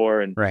heard before,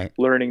 and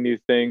learning new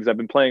things. I've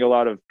been playing a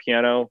lot of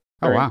piano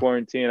during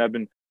quarantine. I've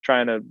been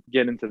trying to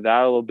get into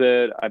that a little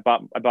bit. I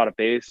bought a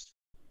bass.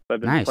 I've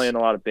been playing a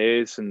lot of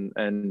bass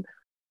and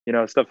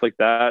stuff like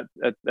that.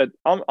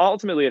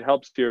 Ultimately, it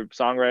helps your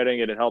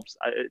songwriting, and it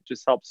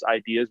just helps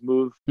ideas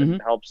move, and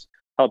helps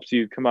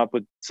you come up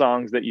with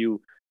songs that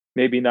you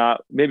maybe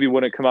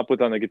wouldn't come up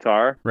with on the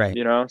guitar. Right.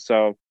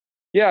 So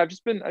yeah, I've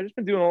just been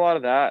doing a lot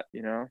of that.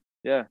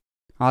 Yeah.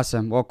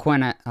 Awesome. Well,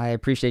 Quinn, I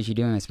appreciate you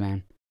doing this,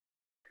 man.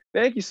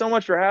 Thank you so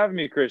much for having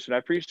me, Christian. I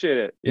appreciate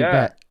it. You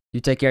bet.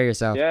 You take care of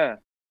yourself. Yeah.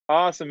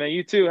 Awesome, man.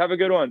 You too. Have a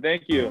good one.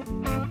 Thank you.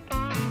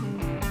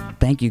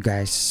 Thank you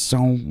guys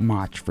so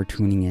much for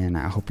tuning in.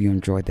 I hope you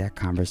enjoyed that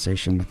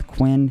conversation with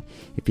Quinn.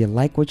 If you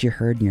like what you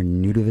heard and you're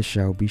new to the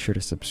show, be sure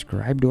to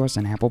subscribe to us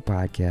on Apple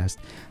Podcasts,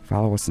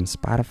 follow us on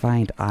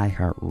Spotify and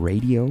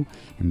iHeartRadio,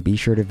 and be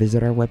sure to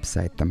visit our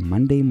website,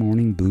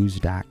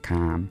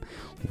 themondaymorningblues.com.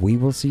 We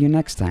will see you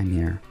next time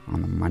here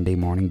on the Monday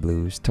Morning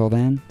Blues. Till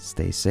then,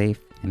 stay safe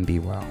and be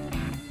well.